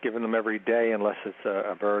electrolytes, giving them every day unless it's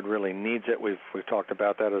a bird really needs it. We've talked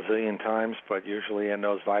about that a zillion times, but usually in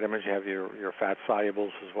those vitamins you have your fat solubles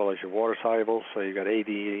as well as your water solubles, so you got A,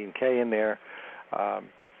 D, E, and K in there.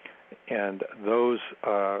 And those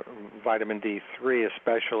vitamin D3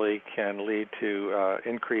 especially can lead to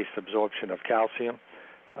increased absorption of calcium,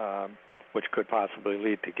 which could possibly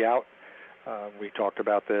lead to gout. We talked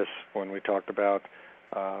about this when we talked about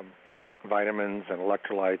vitamins and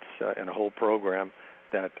electrolytes in a whole program,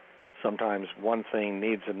 that sometimes one thing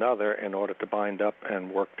needs another in order to bind up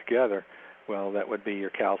and work together. Well, that would be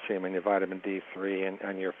your calcium and your vitamin D3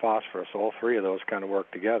 and your phosphorus. All three of those kind of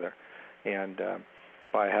work together. And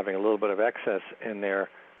by having a little bit of excess in there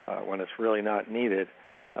when it's really not needed,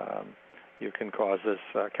 you can cause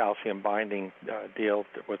this calcium binding deal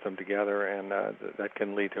with them together, and that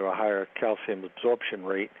can lead to a higher calcium absorption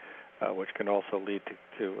rate, which can also lead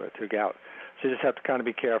to gout. So you just have to kind of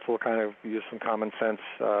be careful, kind of use some common sense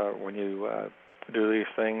when you do these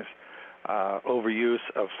things. Overuse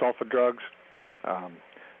of sulfa drugs.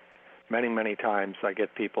 Many times I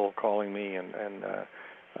get people calling me and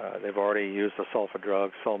they've already used a sulfa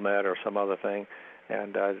drug, Solmed or some other thing,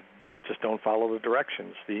 and just don't follow the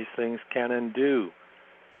directions. These things can and do.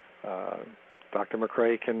 Dr.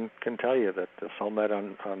 McCrea can tell you that the Sulmet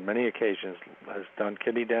on many occasions has done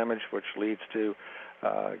kidney damage, which leads to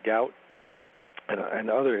gout and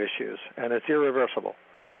other issues, and it's irreversible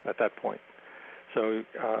at that point. So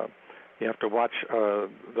you have to watch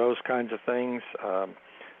those kinds of things.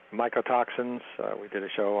 Mycotoxins, we did a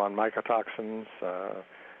show on mycotoxins,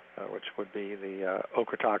 which would be the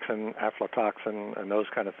ochratoxin, aflatoxin, and those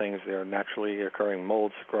kind of things. They're naturally occurring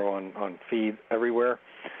molds that grow on feed everywhere,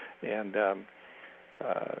 and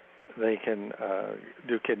they can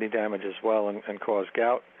do kidney damage as well and cause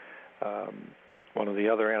gout. One of the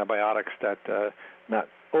other antibiotics that not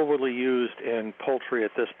overly used in poultry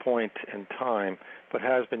at this point in time, but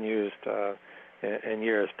has been used in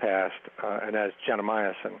years past, and as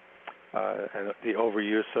gentamicin. And the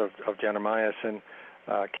overuse of gentamicin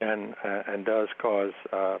can and does cause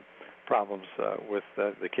problems with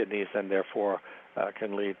the kidneys, and therefore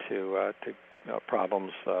can lead to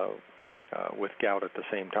problems with gout at the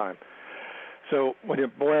same time. So when you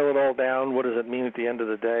boil it all down, what does it mean at the end of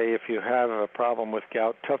the day? If you have a problem with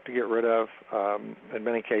gout, tough to get rid of. In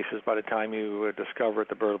many cases, by the time you discover it,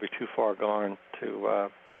 the bird will be too far gone to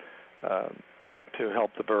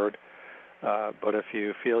help the bird. But if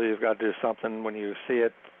you feel you've got to do something, when you see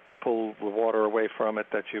it, pull the water away from it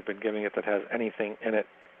that you've been giving it that has anything in it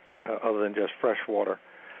other than just fresh water.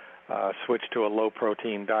 Switch to a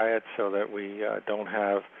low-protein diet so that we don't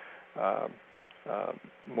have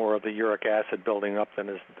more of the uric acid building up than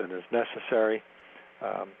is necessary,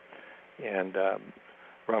 and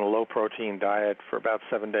run a low-protein diet for about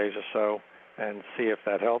 7 days or so and see if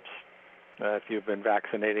that helps. If you've been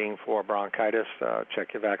vaccinating for bronchitis,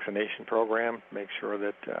 check your vaccination program. Make sure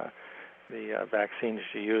that the vaccine that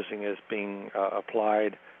you're using is being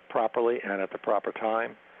applied properly and at the proper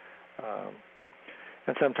time.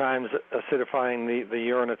 And sometimes acidifying the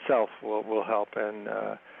urine itself will help, and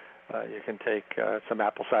you can take some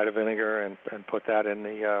apple cider vinegar and put that in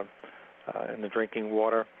the drinking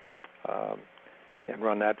water and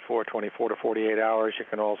run that for 24 to 48 hours. You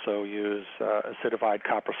can also use acidified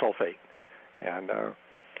copper sulfate, and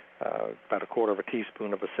about a quarter of a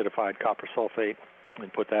teaspoon of acidified copper sulfate,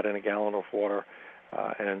 and put that in a gallon of water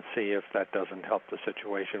and see if that doesn't help the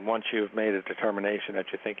situation once you've made a determination that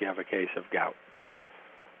you think you have a case of gout.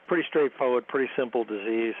 Pretty straightforward, pretty simple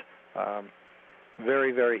disease,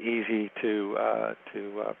 very, very easy to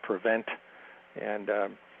prevent, and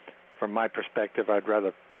from my perspective, I'd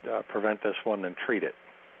rather prevent this one than treat it.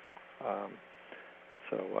 I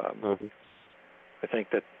think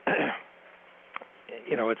that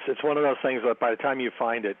it's one of those things that by the time you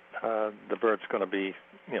find it, the bird's going to be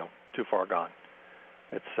too far gone.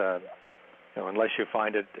 It's unless you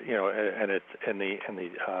find it, and it's in the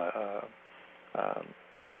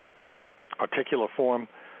articular form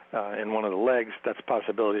in one of the legs, that's a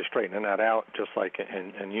possibility of straightening that out, just like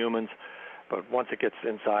in humans. But once it gets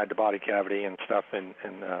inside the body cavity and stuff and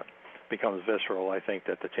becomes visceral, I think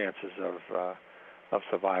that the chances of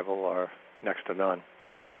survival are next to none.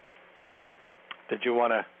 Did you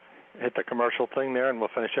want to hit the commercial thing there, and we'll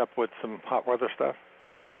finish up with some hot weather stuff?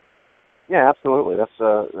 Yeah, absolutely. That's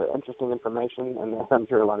interesting information, and I'm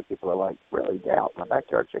sure a lot of people are like, really, gout, my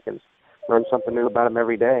backyard chickens. Learn something new about them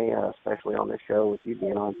every day, especially on this show with you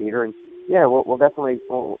being on, Peter. And yeah, we'll definitely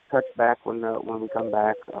touch back when we come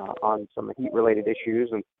back on some heat-related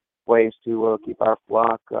issues and ways to keep our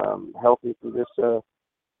flock healthy through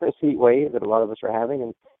this heat wave that a lot of us are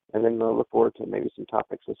having, and then look forward to maybe some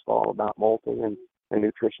topics this fall about molting and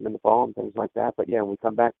nutrition in the fall and things like that. But yeah, when we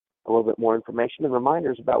come back, a little bit more information and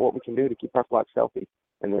reminders about what we can do to keep our flocks healthy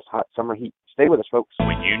in this hot summer heat. Stay with us, folks.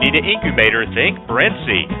 When you need an incubator, think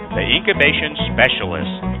Brincy, the incubation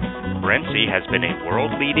specialist. Brincy has been a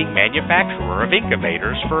world-leading manufacturer of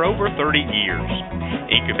incubators for over 30 years.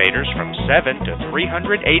 Incubators from 7 to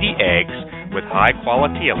 380 eggs with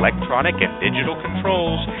high-quality electronic and digital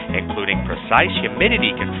controls, including precise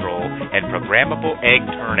humidity control and programmable egg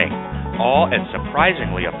turning, all at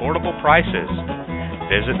surprisingly affordable prices.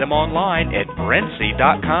 Visit them online at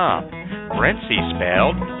Brincy.com. Brincy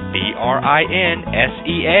spelled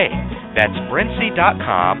B-R-I-N-S-E-A. That's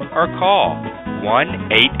Brincy.com, or call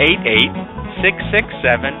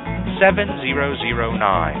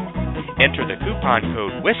 1-888-667-7009. Enter the coupon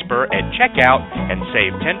code WHISPER at checkout and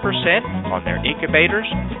save 10% on their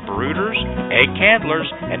incubators, brooders, egg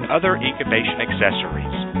candlers, and other incubation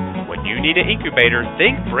accessories. When you need an incubator,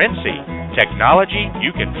 think Brincy. Technology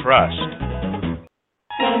you can trust.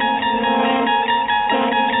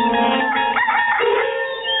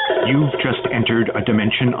 You've just entered a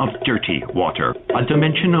dimension of dirty water, a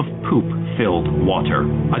dimension of poop-filled water,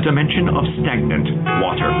 a dimension of stagnant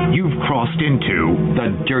water. You've crossed into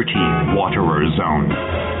the dirty waterer zone.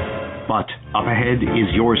 But up ahead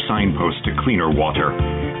is your signpost to cleaner water,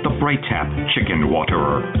 the Bright Tap Chicken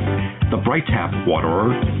Waterer. The Bright Tap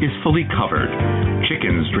Waterer is fully covered.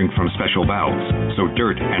 Chickens drink from special valves, so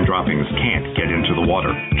dirt and droppings can't get into the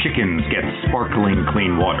water. Chickens get sparkling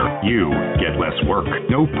clean water. You get less work.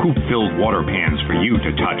 No poop-filled water pans for you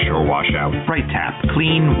to touch or wash out. Bright Tap,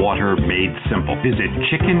 clean water made simple. Visit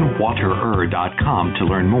chickenwaterer.com to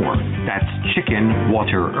learn more. That's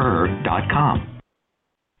chickenwaterer.com.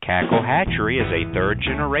 Cackle Hatchery is a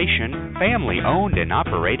third-generation, family-owned and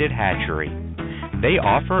operated hatchery. They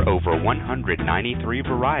offer over 193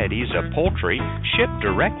 varieties of poultry shipped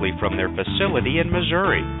directly from their facility in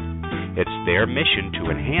Missouri. It's their mission to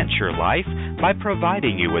enhance your life by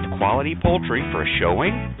providing you with quality poultry for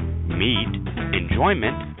showing, meat,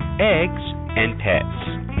 enjoyment, eggs, and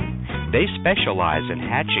pets. They specialize in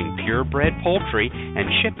hatching purebred poultry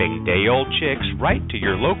and shipping day-old chicks right to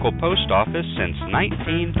your local post office since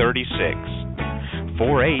 1936.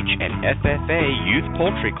 4-H and FFA youth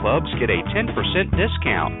poultry clubs get a 10%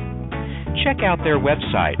 discount. Check out their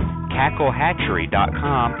website,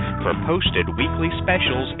 cacklehatchery.com, for posted weekly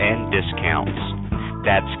specials and discounts.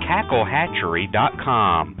 That's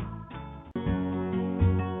cacklehatchery.com.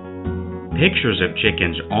 Pictures of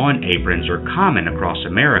chickens on aprons are common across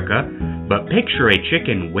America, but picture a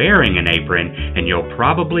chicken wearing an apron and you'll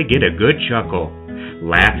probably get a good chuckle.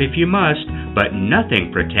 Laugh if you must, but nothing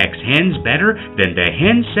protects hens better than the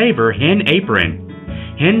Hen Saver Hen Apron.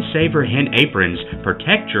 Hen Saver Hen Aprons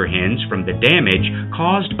protect your hens from the damage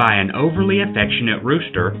caused by an overly affectionate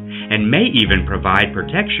rooster and may even provide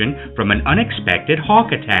protection from an unexpected hawk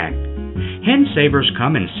attack. Hen Savers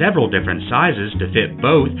come in several different sizes to fit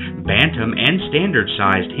both bantam and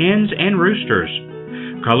standard-sized hens and roosters.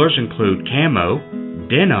 Colors include camo,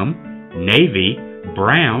 denim, navy,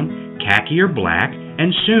 brown, khaki or black,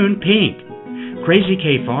 and soon pink. Crazy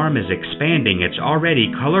K Farm is expanding its already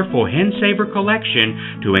colorful Hen Saver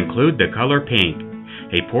collection to include the color pink.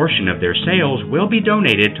 A portion of their sales will be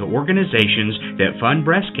donated to organizations that fund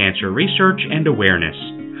breast cancer research and awareness.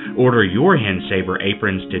 Order your Hen Saver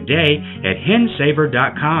aprons today at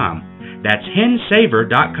hensaver.com. That's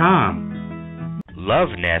hensaver.com. Love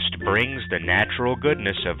Nest brings the natural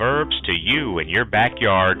goodness of herbs to you in your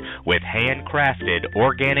backyard with handcrafted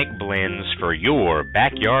organic blends for your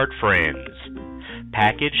backyard friends.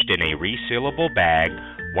 Packaged in a resealable bag,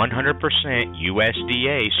 100%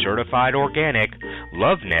 USDA certified organic,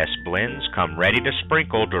 Love Nest blends come ready to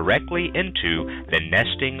sprinkle directly into the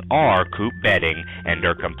nesting or coop bedding and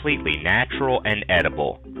are completely natural and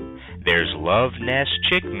edible. There's Love Nest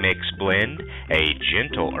Chick Mix Blend, a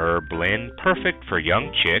gentle herb blend perfect for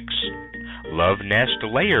young chicks. Love Nest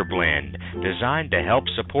Layer Blend, designed to help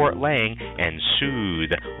support laying and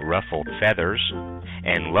soothe ruffled feathers.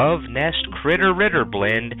 And Love Nest Critter Ritter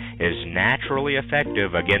Blend is naturally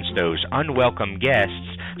effective against those unwelcome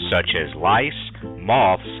guests such as lice,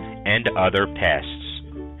 moths, and other pests.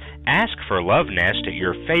 Ask for Love Nest at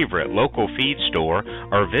your favorite local feed store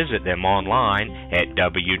or visit them online at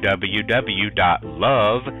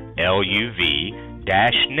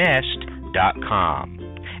www.loveluv-nest.com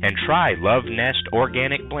and try Love Nest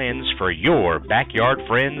organic blends for your backyard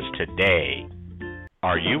friends today.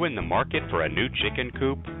 Are you in the market for a new chicken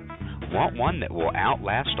coop? Want one that will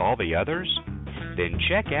outlast all the others? Then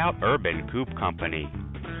check out Urban Coop Company.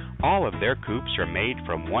 All of their coops are made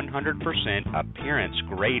from 100%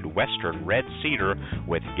 appearance-grade Western red cedar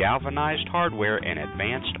with galvanized hardware and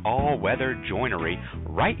advanced all-weather joinery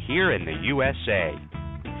right here in the USA.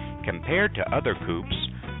 Compared to other coops,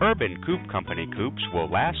 Urban Coop Company coops will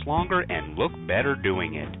last longer and look better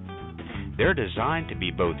doing it. They're designed to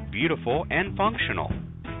be both beautiful and functional.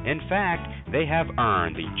 In fact, they have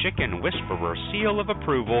earned the Chicken Whisperer seal of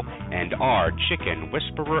approval and are Chicken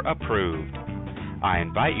Whisperer approved. I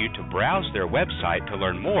invite you to browse their website to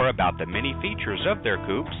learn more about the many features of their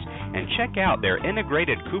coops and check out their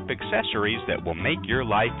integrated coop accessories that will make your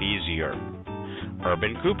life easier.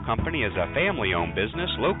 Urban Coop Company is a family-owned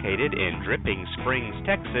business located in Dripping Springs,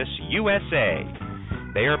 Texas, USA.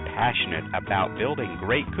 They are passionate about building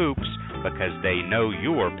great coops because they know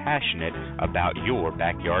you're passionate about your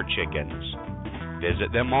backyard chickens.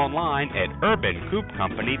 Visit them online at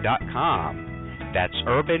urbancoopcompany.com. That's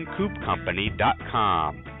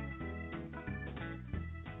urbancoopcompany.com.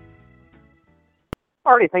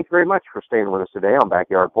 Alrighty, thank you very much for staying with us today on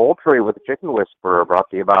Backyard Poultry with the Chicken Whisperer, brought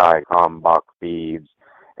to you by Kalmbach Feeds.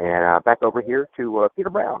 And back over here to Peter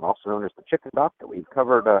Brown, also known as the Chicken Doctor. We've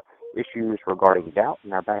covered issues regarding gout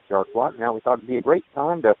in our backyard flock. Now we thought it'd be a great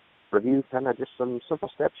time to review kind of just some simple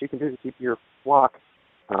steps you can do to keep your flock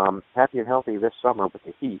happy and healthy this summer with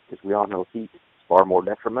the heat, because we all know heat is far more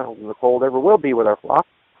detrimental than the cold ever will be with our flock,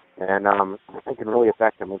 and it can really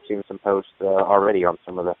affect them. We've seen some posts already on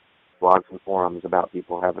some of the blogs and forums about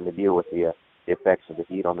people having to deal with the effects of the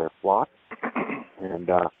heat on their flock, and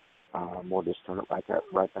we'll just turn it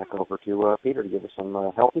right back over to Peter to give us some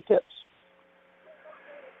healthy tips.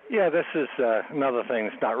 Yeah, this is another thing.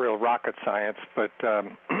 It's not real rocket science, but I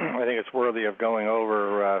think it's worthy of going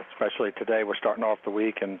over, especially today. We're starting off the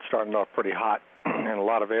week and starting off pretty hot in a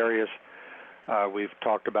lot of areas. We've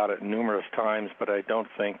talked about it numerous times, but I don't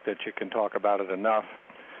think that you can talk about it enough.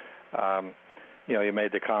 You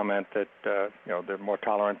made the comment that they're more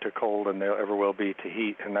tolerant to cold than they ever will be to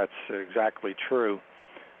heat, and that's exactly true.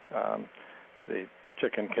 The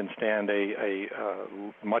chicken can stand a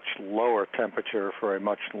much lower temperature for a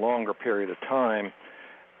much longer period of time,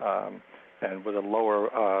 and with a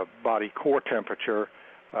lower body core temperature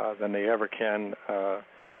than they ever can,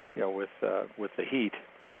 with the heat.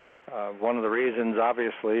 One of the reasons,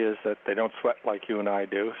 obviously, is that they don't sweat like you and I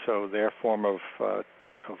do. So their form of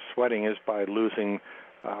sweating is by losing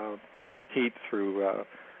heat through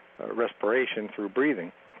respiration, through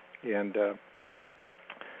breathing, and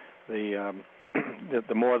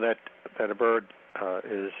the more that a bird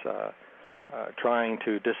is trying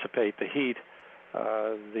to dissipate the heat,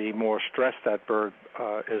 the more stress that bird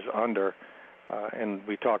is under. And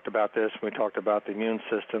we talked about this. We talked about the immune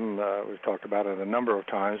system. We've talked about it a number of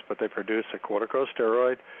times, but they produce a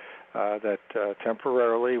corticosteroid that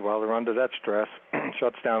temporarily, while they're under that stress,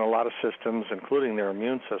 shuts down a lot of systems, including their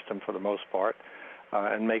immune system for the most part,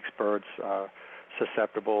 and makes birds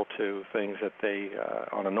susceptible to things that they,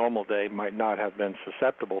 on a normal day, might not have been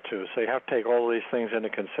susceptible to. So you have to take all of these things into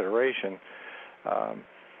consideration.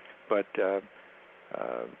 But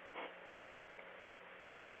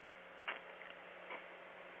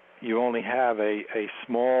you only have a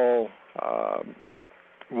small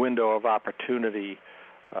window of opportunity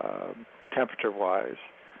temperature-wise.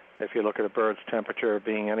 If you look at a bird's temperature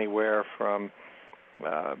being anywhere from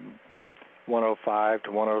 105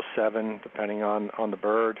 to 107, depending on the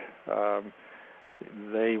bird,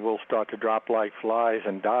 they will start to drop like flies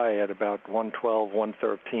and die at about 112,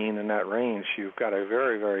 113 in that range. You've got a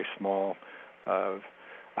very, very small, I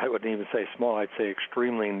wouldn't even say small, I'd say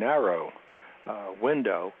extremely narrow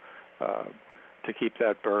window to keep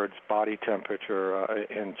that bird's body temperature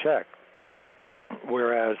in check.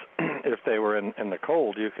 Whereas if they were in the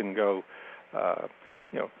cold, you can go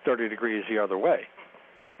 30 degrees the other way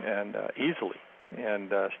and easily,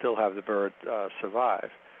 and still have the bird survive.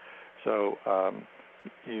 So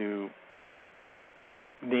you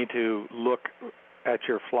need to look at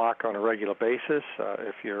your flock on a regular basis.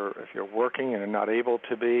 If you're working and not able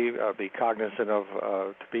to be cognizant of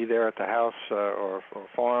to be there at the house or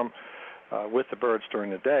farm with the birds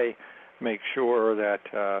during the day. Make sure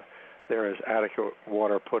that there is adequate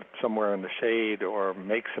water put somewhere in the shade, or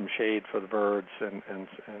make some shade for the birds. And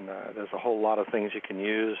there's a whole lot of things you can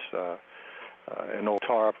use. An old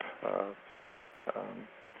tarp,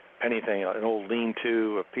 anything, an old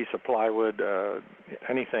lean-to, a piece of plywood,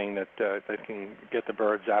 anything that can get the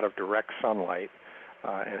birds out of direct sunlight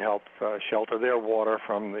and help shelter their water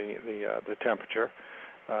from the temperature.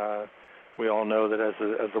 We all know that as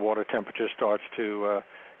the water temperature starts to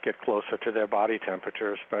get closer to their body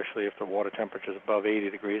temperature, especially if the water temperature is above 80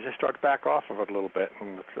 degrees, they start to back off of it a little bit,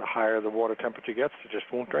 and the higher the water temperature gets, they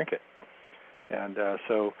just won't drink it. And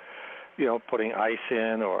so, putting ice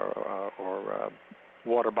in or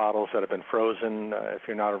water bottles that have been frozen if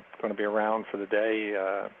you're not going to be around for the day,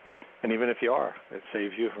 and even if you are, it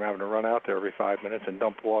saves you from having to run out there every 5 minutes and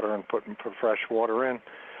dump water and put fresh water in.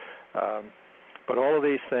 But all of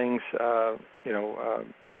these things,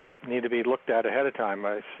 need to be looked at ahead of time.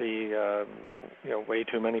 I see, way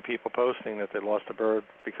too many people posting that they lost a bird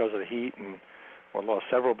because of the heat, or lost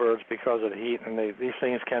several birds because of the heat, and these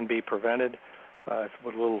things can be prevented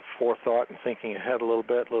with a little forethought and thinking ahead a little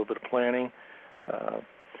bit of planning. A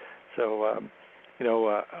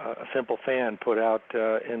simple fan put out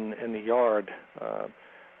in the yard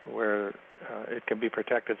where it can be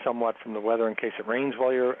protected somewhat from the weather in case it rains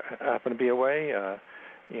while you happen to be away,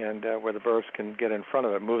 and where the birds can get in front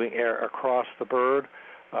of it. Moving air across the bird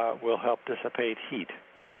will help dissipate heat.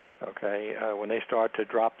 Okay, when they start to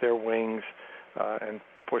drop their wings and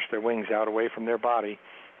push their wings out away from their body,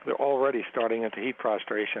 they're already starting into heat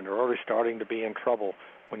prostration. They're already starting to be in trouble.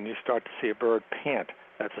 When you start to see a bird pant,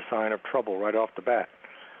 that's a sign of trouble right off the bat.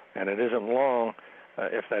 And it isn't long,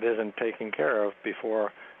 if that isn't taken care of,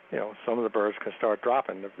 before some of the birds can start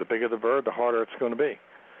dropping. The bigger the bird, the harder it's going to be.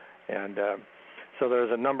 And so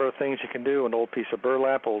there's a number of things you can do. An old piece of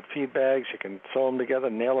burlap, old feed bags, you can sew them together,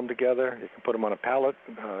 nail them together. You can put them on a pallet.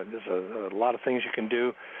 There's a lot of things you can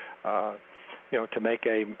do, to make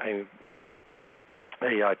a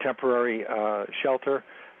temporary shelter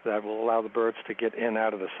that will allow the birds to get in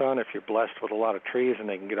out of the sun. If you're blessed with a lot of trees and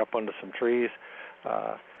they can get up under some trees,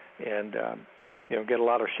 and get a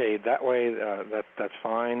lot of shade that way, that's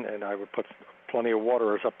fine. And I would put plenty of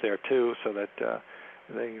waterers up there too, so that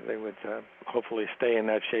they would hopefully stay in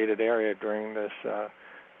that shaded area during this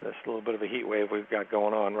little bit of a heat wave we've got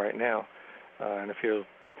going on right now. And if you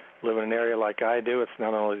live in an area like I do, it's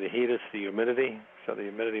not only the heat, it's the humidity. So the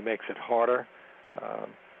humidity makes it harder,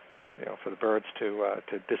 for the birds to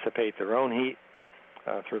dissipate their own heat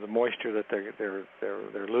through the moisture that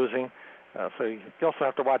they're losing. So you also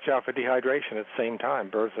have to watch out for dehydration at the same time.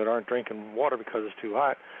 Birds that aren't drinking water because it's too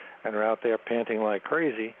hot and are out there panting like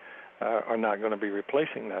crazy are not going to be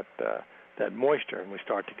replacing that moisture, and we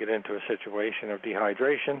start to get into a situation of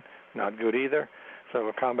dehydration, not good either. So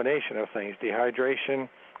a combination of things: dehydration,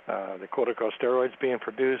 the corticosteroids being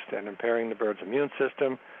produced and impairing the bird's immune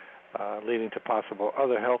system, leading to possible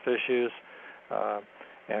other health issues,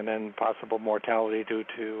 and then possible mortality due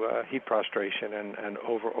to heat prostration and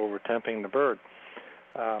over-temping the bird.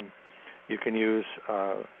 You can use,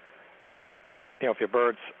 if your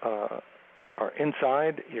birds are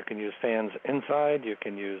inside, you can use fans inside. You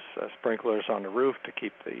can use sprinklers on the roof to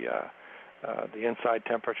keep the inside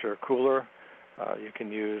temperature cooler. You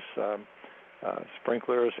can use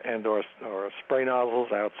sprinklers and or spray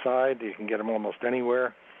nozzles outside. You can get them almost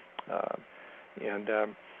anywhere.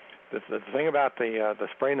 The thing about the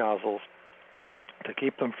spray nozzles, to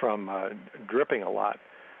keep them from dripping a lot,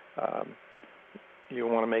 you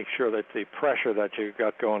want to make sure that the pressure that you've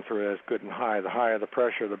got going through is good and high. The higher the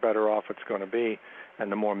pressure, the better off it's going to be, and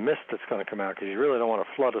the more mist that's going to come out, because you really don't want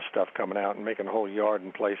a flood of stuff coming out and making the whole yard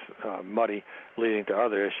and place muddy, leading to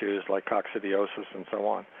other issues like coccidiosis and so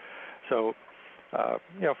on. So,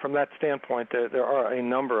 from that standpoint, there are a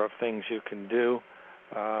number of things you can do.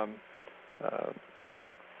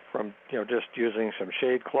 From just using some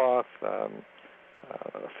shade cloth, a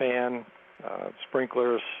fan,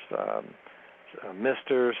 sprinklers,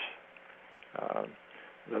 misters.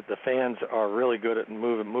 The fans are really good at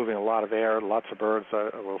moving a lot of air. Lots of birds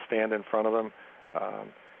will stand in front of them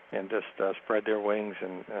and just spread their wings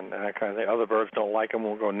and that kind of thing. Other birds don't like them,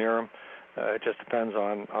 won't go near them. It just depends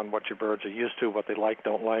on what your birds are used to, what they like,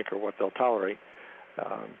 don't like, or what they'll tolerate.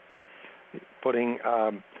 Putting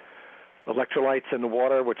electrolytes in the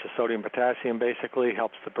water, which is sodium potassium, basically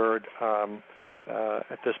helps the bird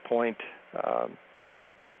at this point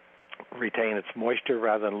retain its moisture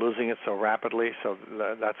rather than losing it so rapidly. So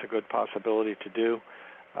that's a good possibility to do.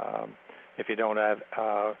 If you don't have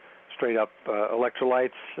straight up electrolytes,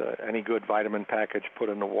 any good vitamin package put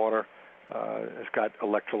in the water has got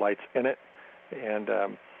electrolytes in it, and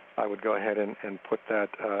I would go ahead and put that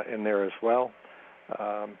in there as well.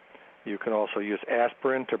 You can also use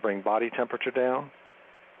aspirin to bring body temperature down,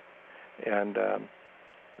 and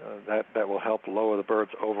that will help lower the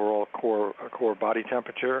bird's overall core body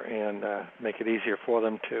temperature and make it easier for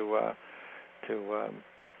them to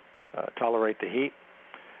tolerate the heat.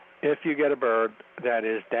 If you get a bird that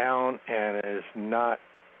is down and is not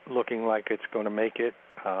looking like it's going to make it,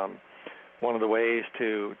 one of the ways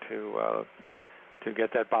to get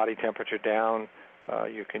that body temperature down,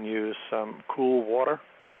 you can use some cool water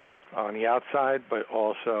on the outside, but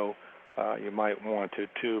also you might want to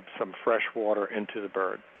tube some fresh water into the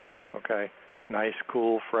bird. Okay, nice,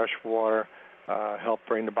 cool, fresh water help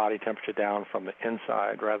bring the body temperature down from the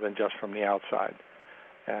inside rather than just from the outside.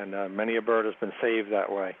 And many a bird has been saved that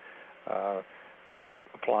way.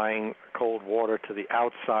 Applying cold water to the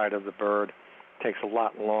outside of the bird takes a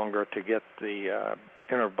lot longer to get the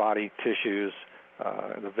inner body tissues,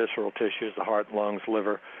 the visceral tissues, the heart, lungs,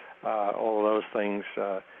 liver, all of those things,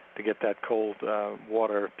 to get that cold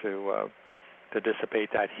water to dissipate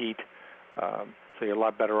that heat. So you're a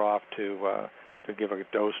lot better off to give a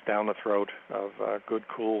dose down the throat of good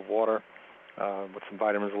cool water with some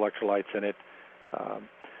vitamins, electrolytes in it.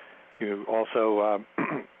 You also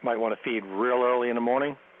might want to feed real early in the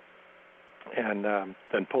morning, and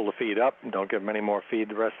then pull the feed up, and don't give them any more feed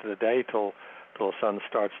the rest of the day till the sun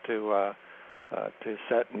starts to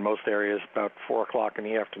set. In most areas, about 4 o'clock in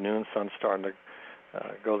the afternoon, sun's starting to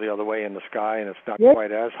go the other way in the sky, and it's not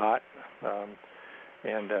quite as hot.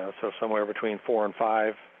 So somewhere between 4 and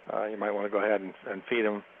 5, you might want to go ahead and feed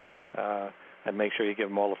them, and make sure you give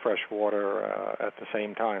them all the fresh water at the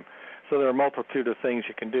same time. So there are a multitude of things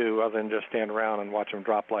you can do other than just stand around and watch them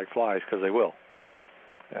drop like flies, because they will.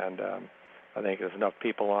 And I think there's enough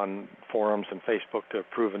people on forums and Facebook to have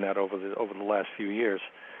proven that over the last few years.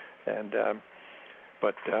 And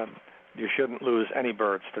but you shouldn't lose any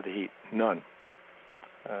birds to the heat, none.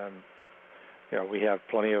 We have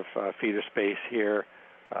plenty of feeder space here.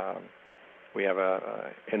 We have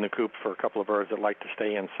in the coop for a couple of birds that like to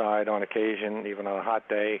stay inside on occasion, even on a hot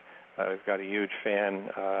day. We've got a huge fan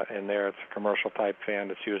in there. It's a commercial type fan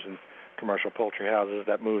that's used in commercial poultry houses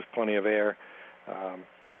that moves plenty of air.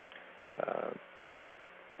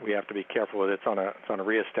 We have to be careful with it. It's on a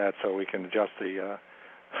rheostat, so we can adjust the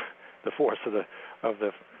force of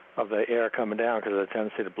the air coming down, because of the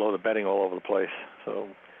tendency to blow the bedding all over the place. So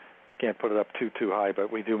can't put it up too high,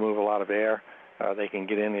 but we do move a lot of air. They can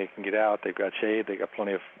get in, they can get out. They've got shade. They've got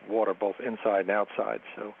plenty of water both inside and outside.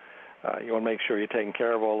 So you want to make sure you're taking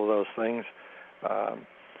care of all of those things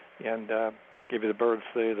and give you the birds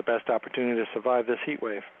the best opportunity to survive this heat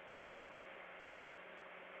wave.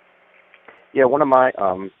 Yeah, one of my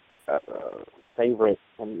favorite,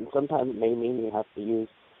 and sometimes it may mean you have to use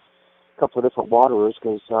a couple of different waterers,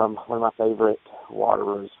 because one of my favorite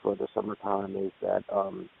waterers for the summertime is that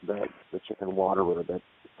the chicken waterer that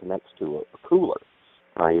connects to a cooler.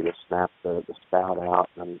 You just snap the spout out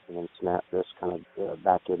and then snap this kind of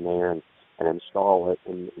back in there and install it,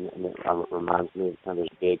 and it reminds me of kind of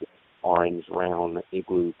those big orange round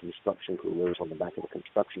igloo construction coolers on the back of the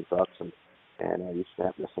construction trucks, and you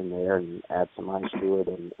snap this in there and add some ice to it,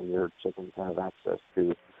 and your chickens have access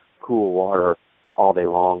to cool water all day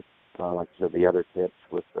long. Like I said, the other tips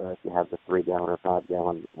with if you have the 3-gallon or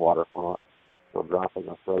 5-gallon water font, so dropping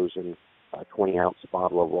a frozen 20-ounce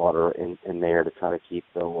bottle of water in there to try to keep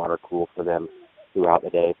the water cool for them throughout the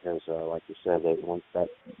day, because like you said, once that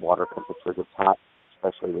water temperature gets hot,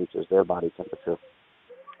 especially reaches their body temperature,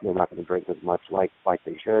 they're not going to drink as much like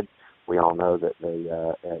they should. We all know that they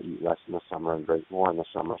eat less in the summer and drink more in the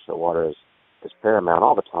summer, so water is paramount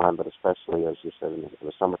all the time, but especially, as you said, in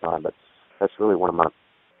the summertime. But that's really one of my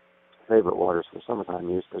favorite waters for summertime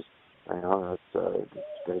use, because it's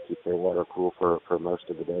going to keep their water cool for most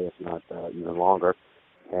of the day, if not even longer.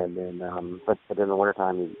 And then, but in the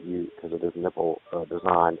wintertime, you because of this nipple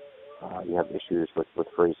design, you have issues with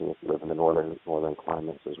freezing if you live in the northern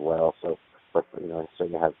climates as well. So you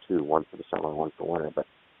have two, one for the summer and one for winter. But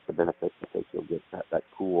the benefits, I think you'll get that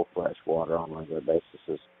cool, fresh water on a regular basis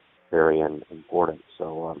is very important.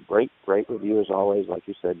 So great review as always. Like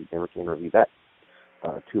you said, you never can review that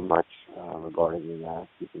too much regarding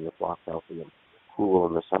keeping your flock healthy and cool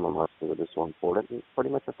in the summer months, because it is so important. It pretty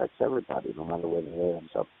much affects everybody, no matter where they live.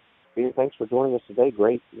 So, Peter, thanks for joining us today.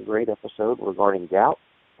 Great episode regarding gout,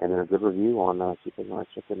 and then a good review on keeping our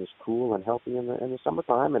chickens cool and healthy in the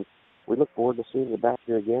summertime. And we look forward to seeing you back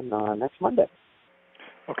here again next Monday.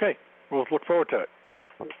 Okay, we'll look forward to it.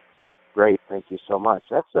 Great, thank you so much.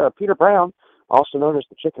 That's Peter Brown, also known as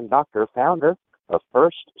the Chicken Doctor, founder of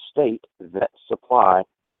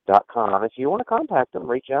FirstStateVetSupply.com. If you want to contact him,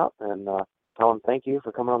 reach out and tell him thank you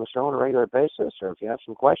for coming on the show on a regular basis, or if you have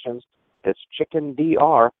some questions, it's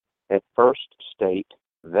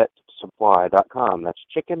chickendr@FirstStateVetSupply.com. That's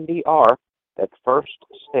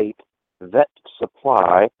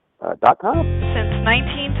chickendr@FirstStateVetSupply.com. Since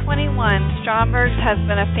 1921, Stromberg's has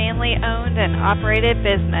been a family-owned and operated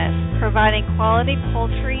business, providing quality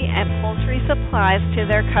poultry and poultry supplies to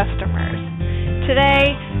their customers.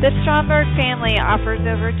 Today, the Stromberg family offers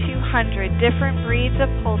over 200 different breeds of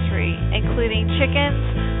poultry, including chickens,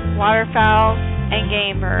 waterfowl, and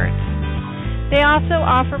game birds. They also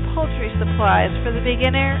offer poultry supplies for the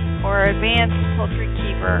beginner or advanced poultry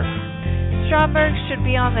keeper. Stromberg should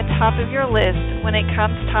be on the top of your list when it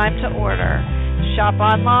comes time to order. Shop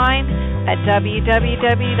online at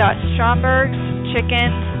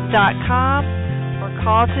www.strombergschickens.com or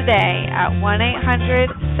call today at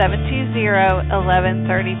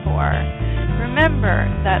 1-800-720-1134. Remember,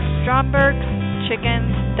 that's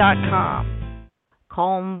strombergschickens.com.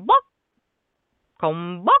 Kalmbach,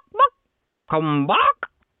 Kalmbach, Kalmbach,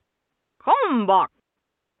 Kalmbach,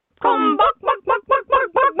 Kalmbach,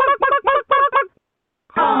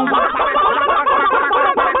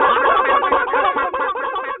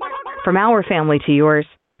 From our family to yours,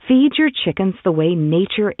 feed your chickens the way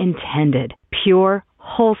nature intended. Pure,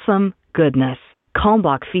 wholesome goodness.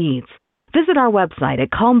 Kalmbach Feeds. Visit our website at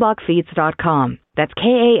kalmbachfeeds.com. That's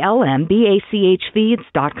KALMBACH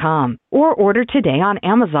Feeds.com. Or order today on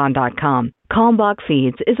Amazon.com. Kalmbach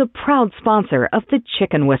Feeds is a proud sponsor of The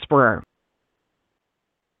Chicken Whisperer.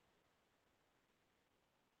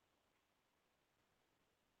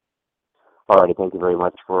 All righty, thank you very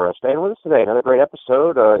much for staying with us today. Another great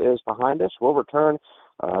episode is behind us. We'll return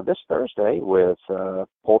this Thursday with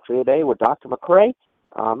Poultry a Day with Dr. McCrea.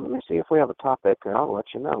 Let me see if we have a topic, and I'll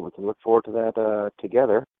let you know. We can look forward to that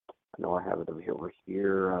together. I know I have it over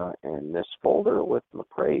here in this folder with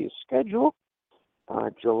McCrea's schedule.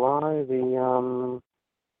 July the,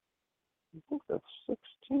 I think the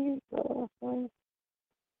 16th,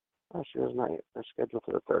 sure is not yet. They're scheduled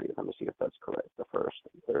for the 30th. Let me see if that's correct. The 1st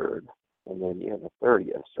and 3rd, and then the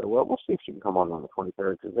 30th. So we'll see if she can come on the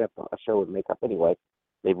 23rd, because they have a show with makeup anyway.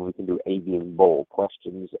 Maybe we can do Avian Bowl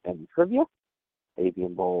questions and trivia.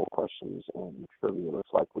 Avian Bowl questions and trivia.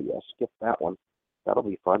 Looks like we skipped that one. That'll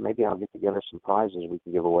be fun. Maybe I'll get together some prizes we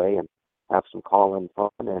can give away and have some call-in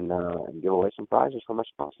fun and give away some prizes from our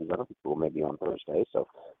sponsors. That'll be cool maybe on Thursday. So,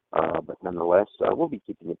 but nonetheless, we'll be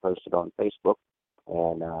keeping you posted on Facebook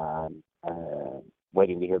and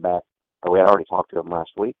waiting to hear back. We had already talked to them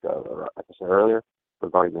last week, like I said earlier,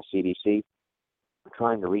 regarding the CDC. We're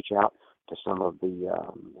trying to reach out to some of the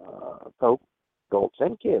folks, adults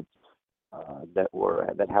and kids,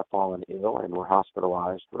 that have fallen ill and were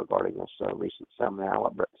hospitalized regarding this recent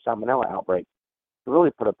salmonella outbreak, to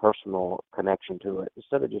really put a personal connection to it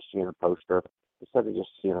instead of just seeing a poster. Instead of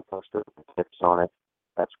just seeing a poster with tips on it,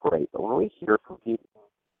 that's great. But when we hear from people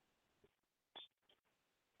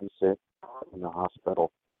who sit in the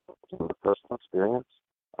hospital, from the personal experience,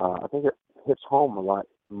 I think it hits home a lot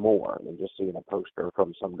more than just seeing a poster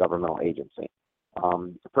from some governmental agency.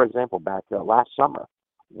 For example, back last summer,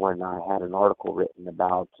 when I had an article written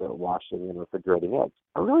about washing and refrigerating eggs,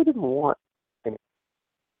 I really didn't want any.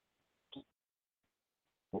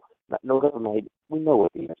 No government. We know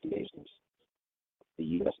what the USDA is going to say.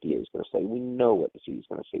 The USDA is going to say. We know what the CDC is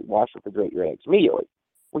going to say. Wash, refrigerate your eggs immediately.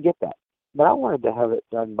 We get that, but I wanted to have it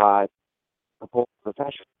done by a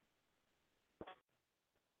professional.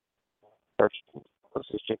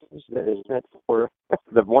 Closest chickens that is meant for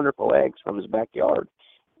the wonderful eggs from his backyard.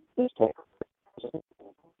 Just take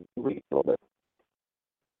read a little bit.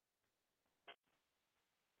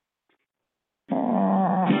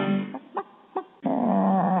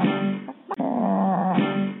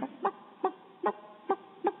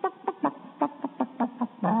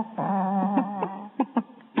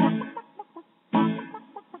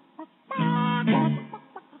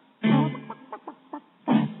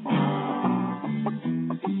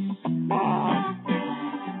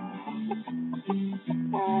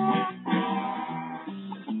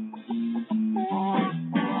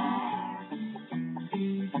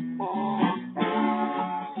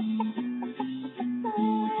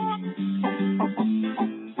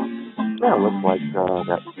 Yeah, it looks like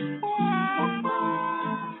that.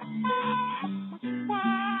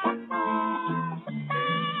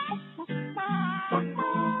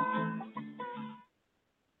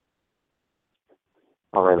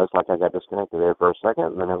 All right, looks like I got disconnected there for a second,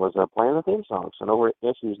 and then it was playing the theme song, so no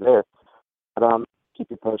issues there. But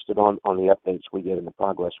keep you posted on the updates we get and the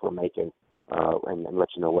progress we're making, and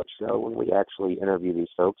let you know what show when we actually interview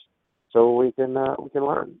these folks, so we can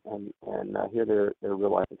learn and hear their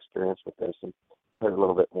real life experience with this and put a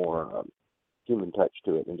little bit more human touch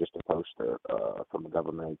to it than just a poster from a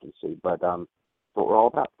government agency. But what we're all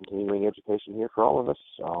about, continuing education here for all of us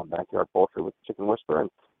on Backyard Poultry with Chicken Whisperer.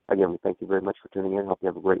 And again, we thank you very much for tuning in. Hope you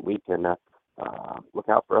have a great week, and look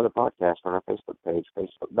out for other podcasts on our Facebook page,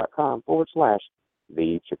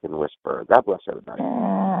 facebook.com/The Chicken Whisperer. God bless everybody.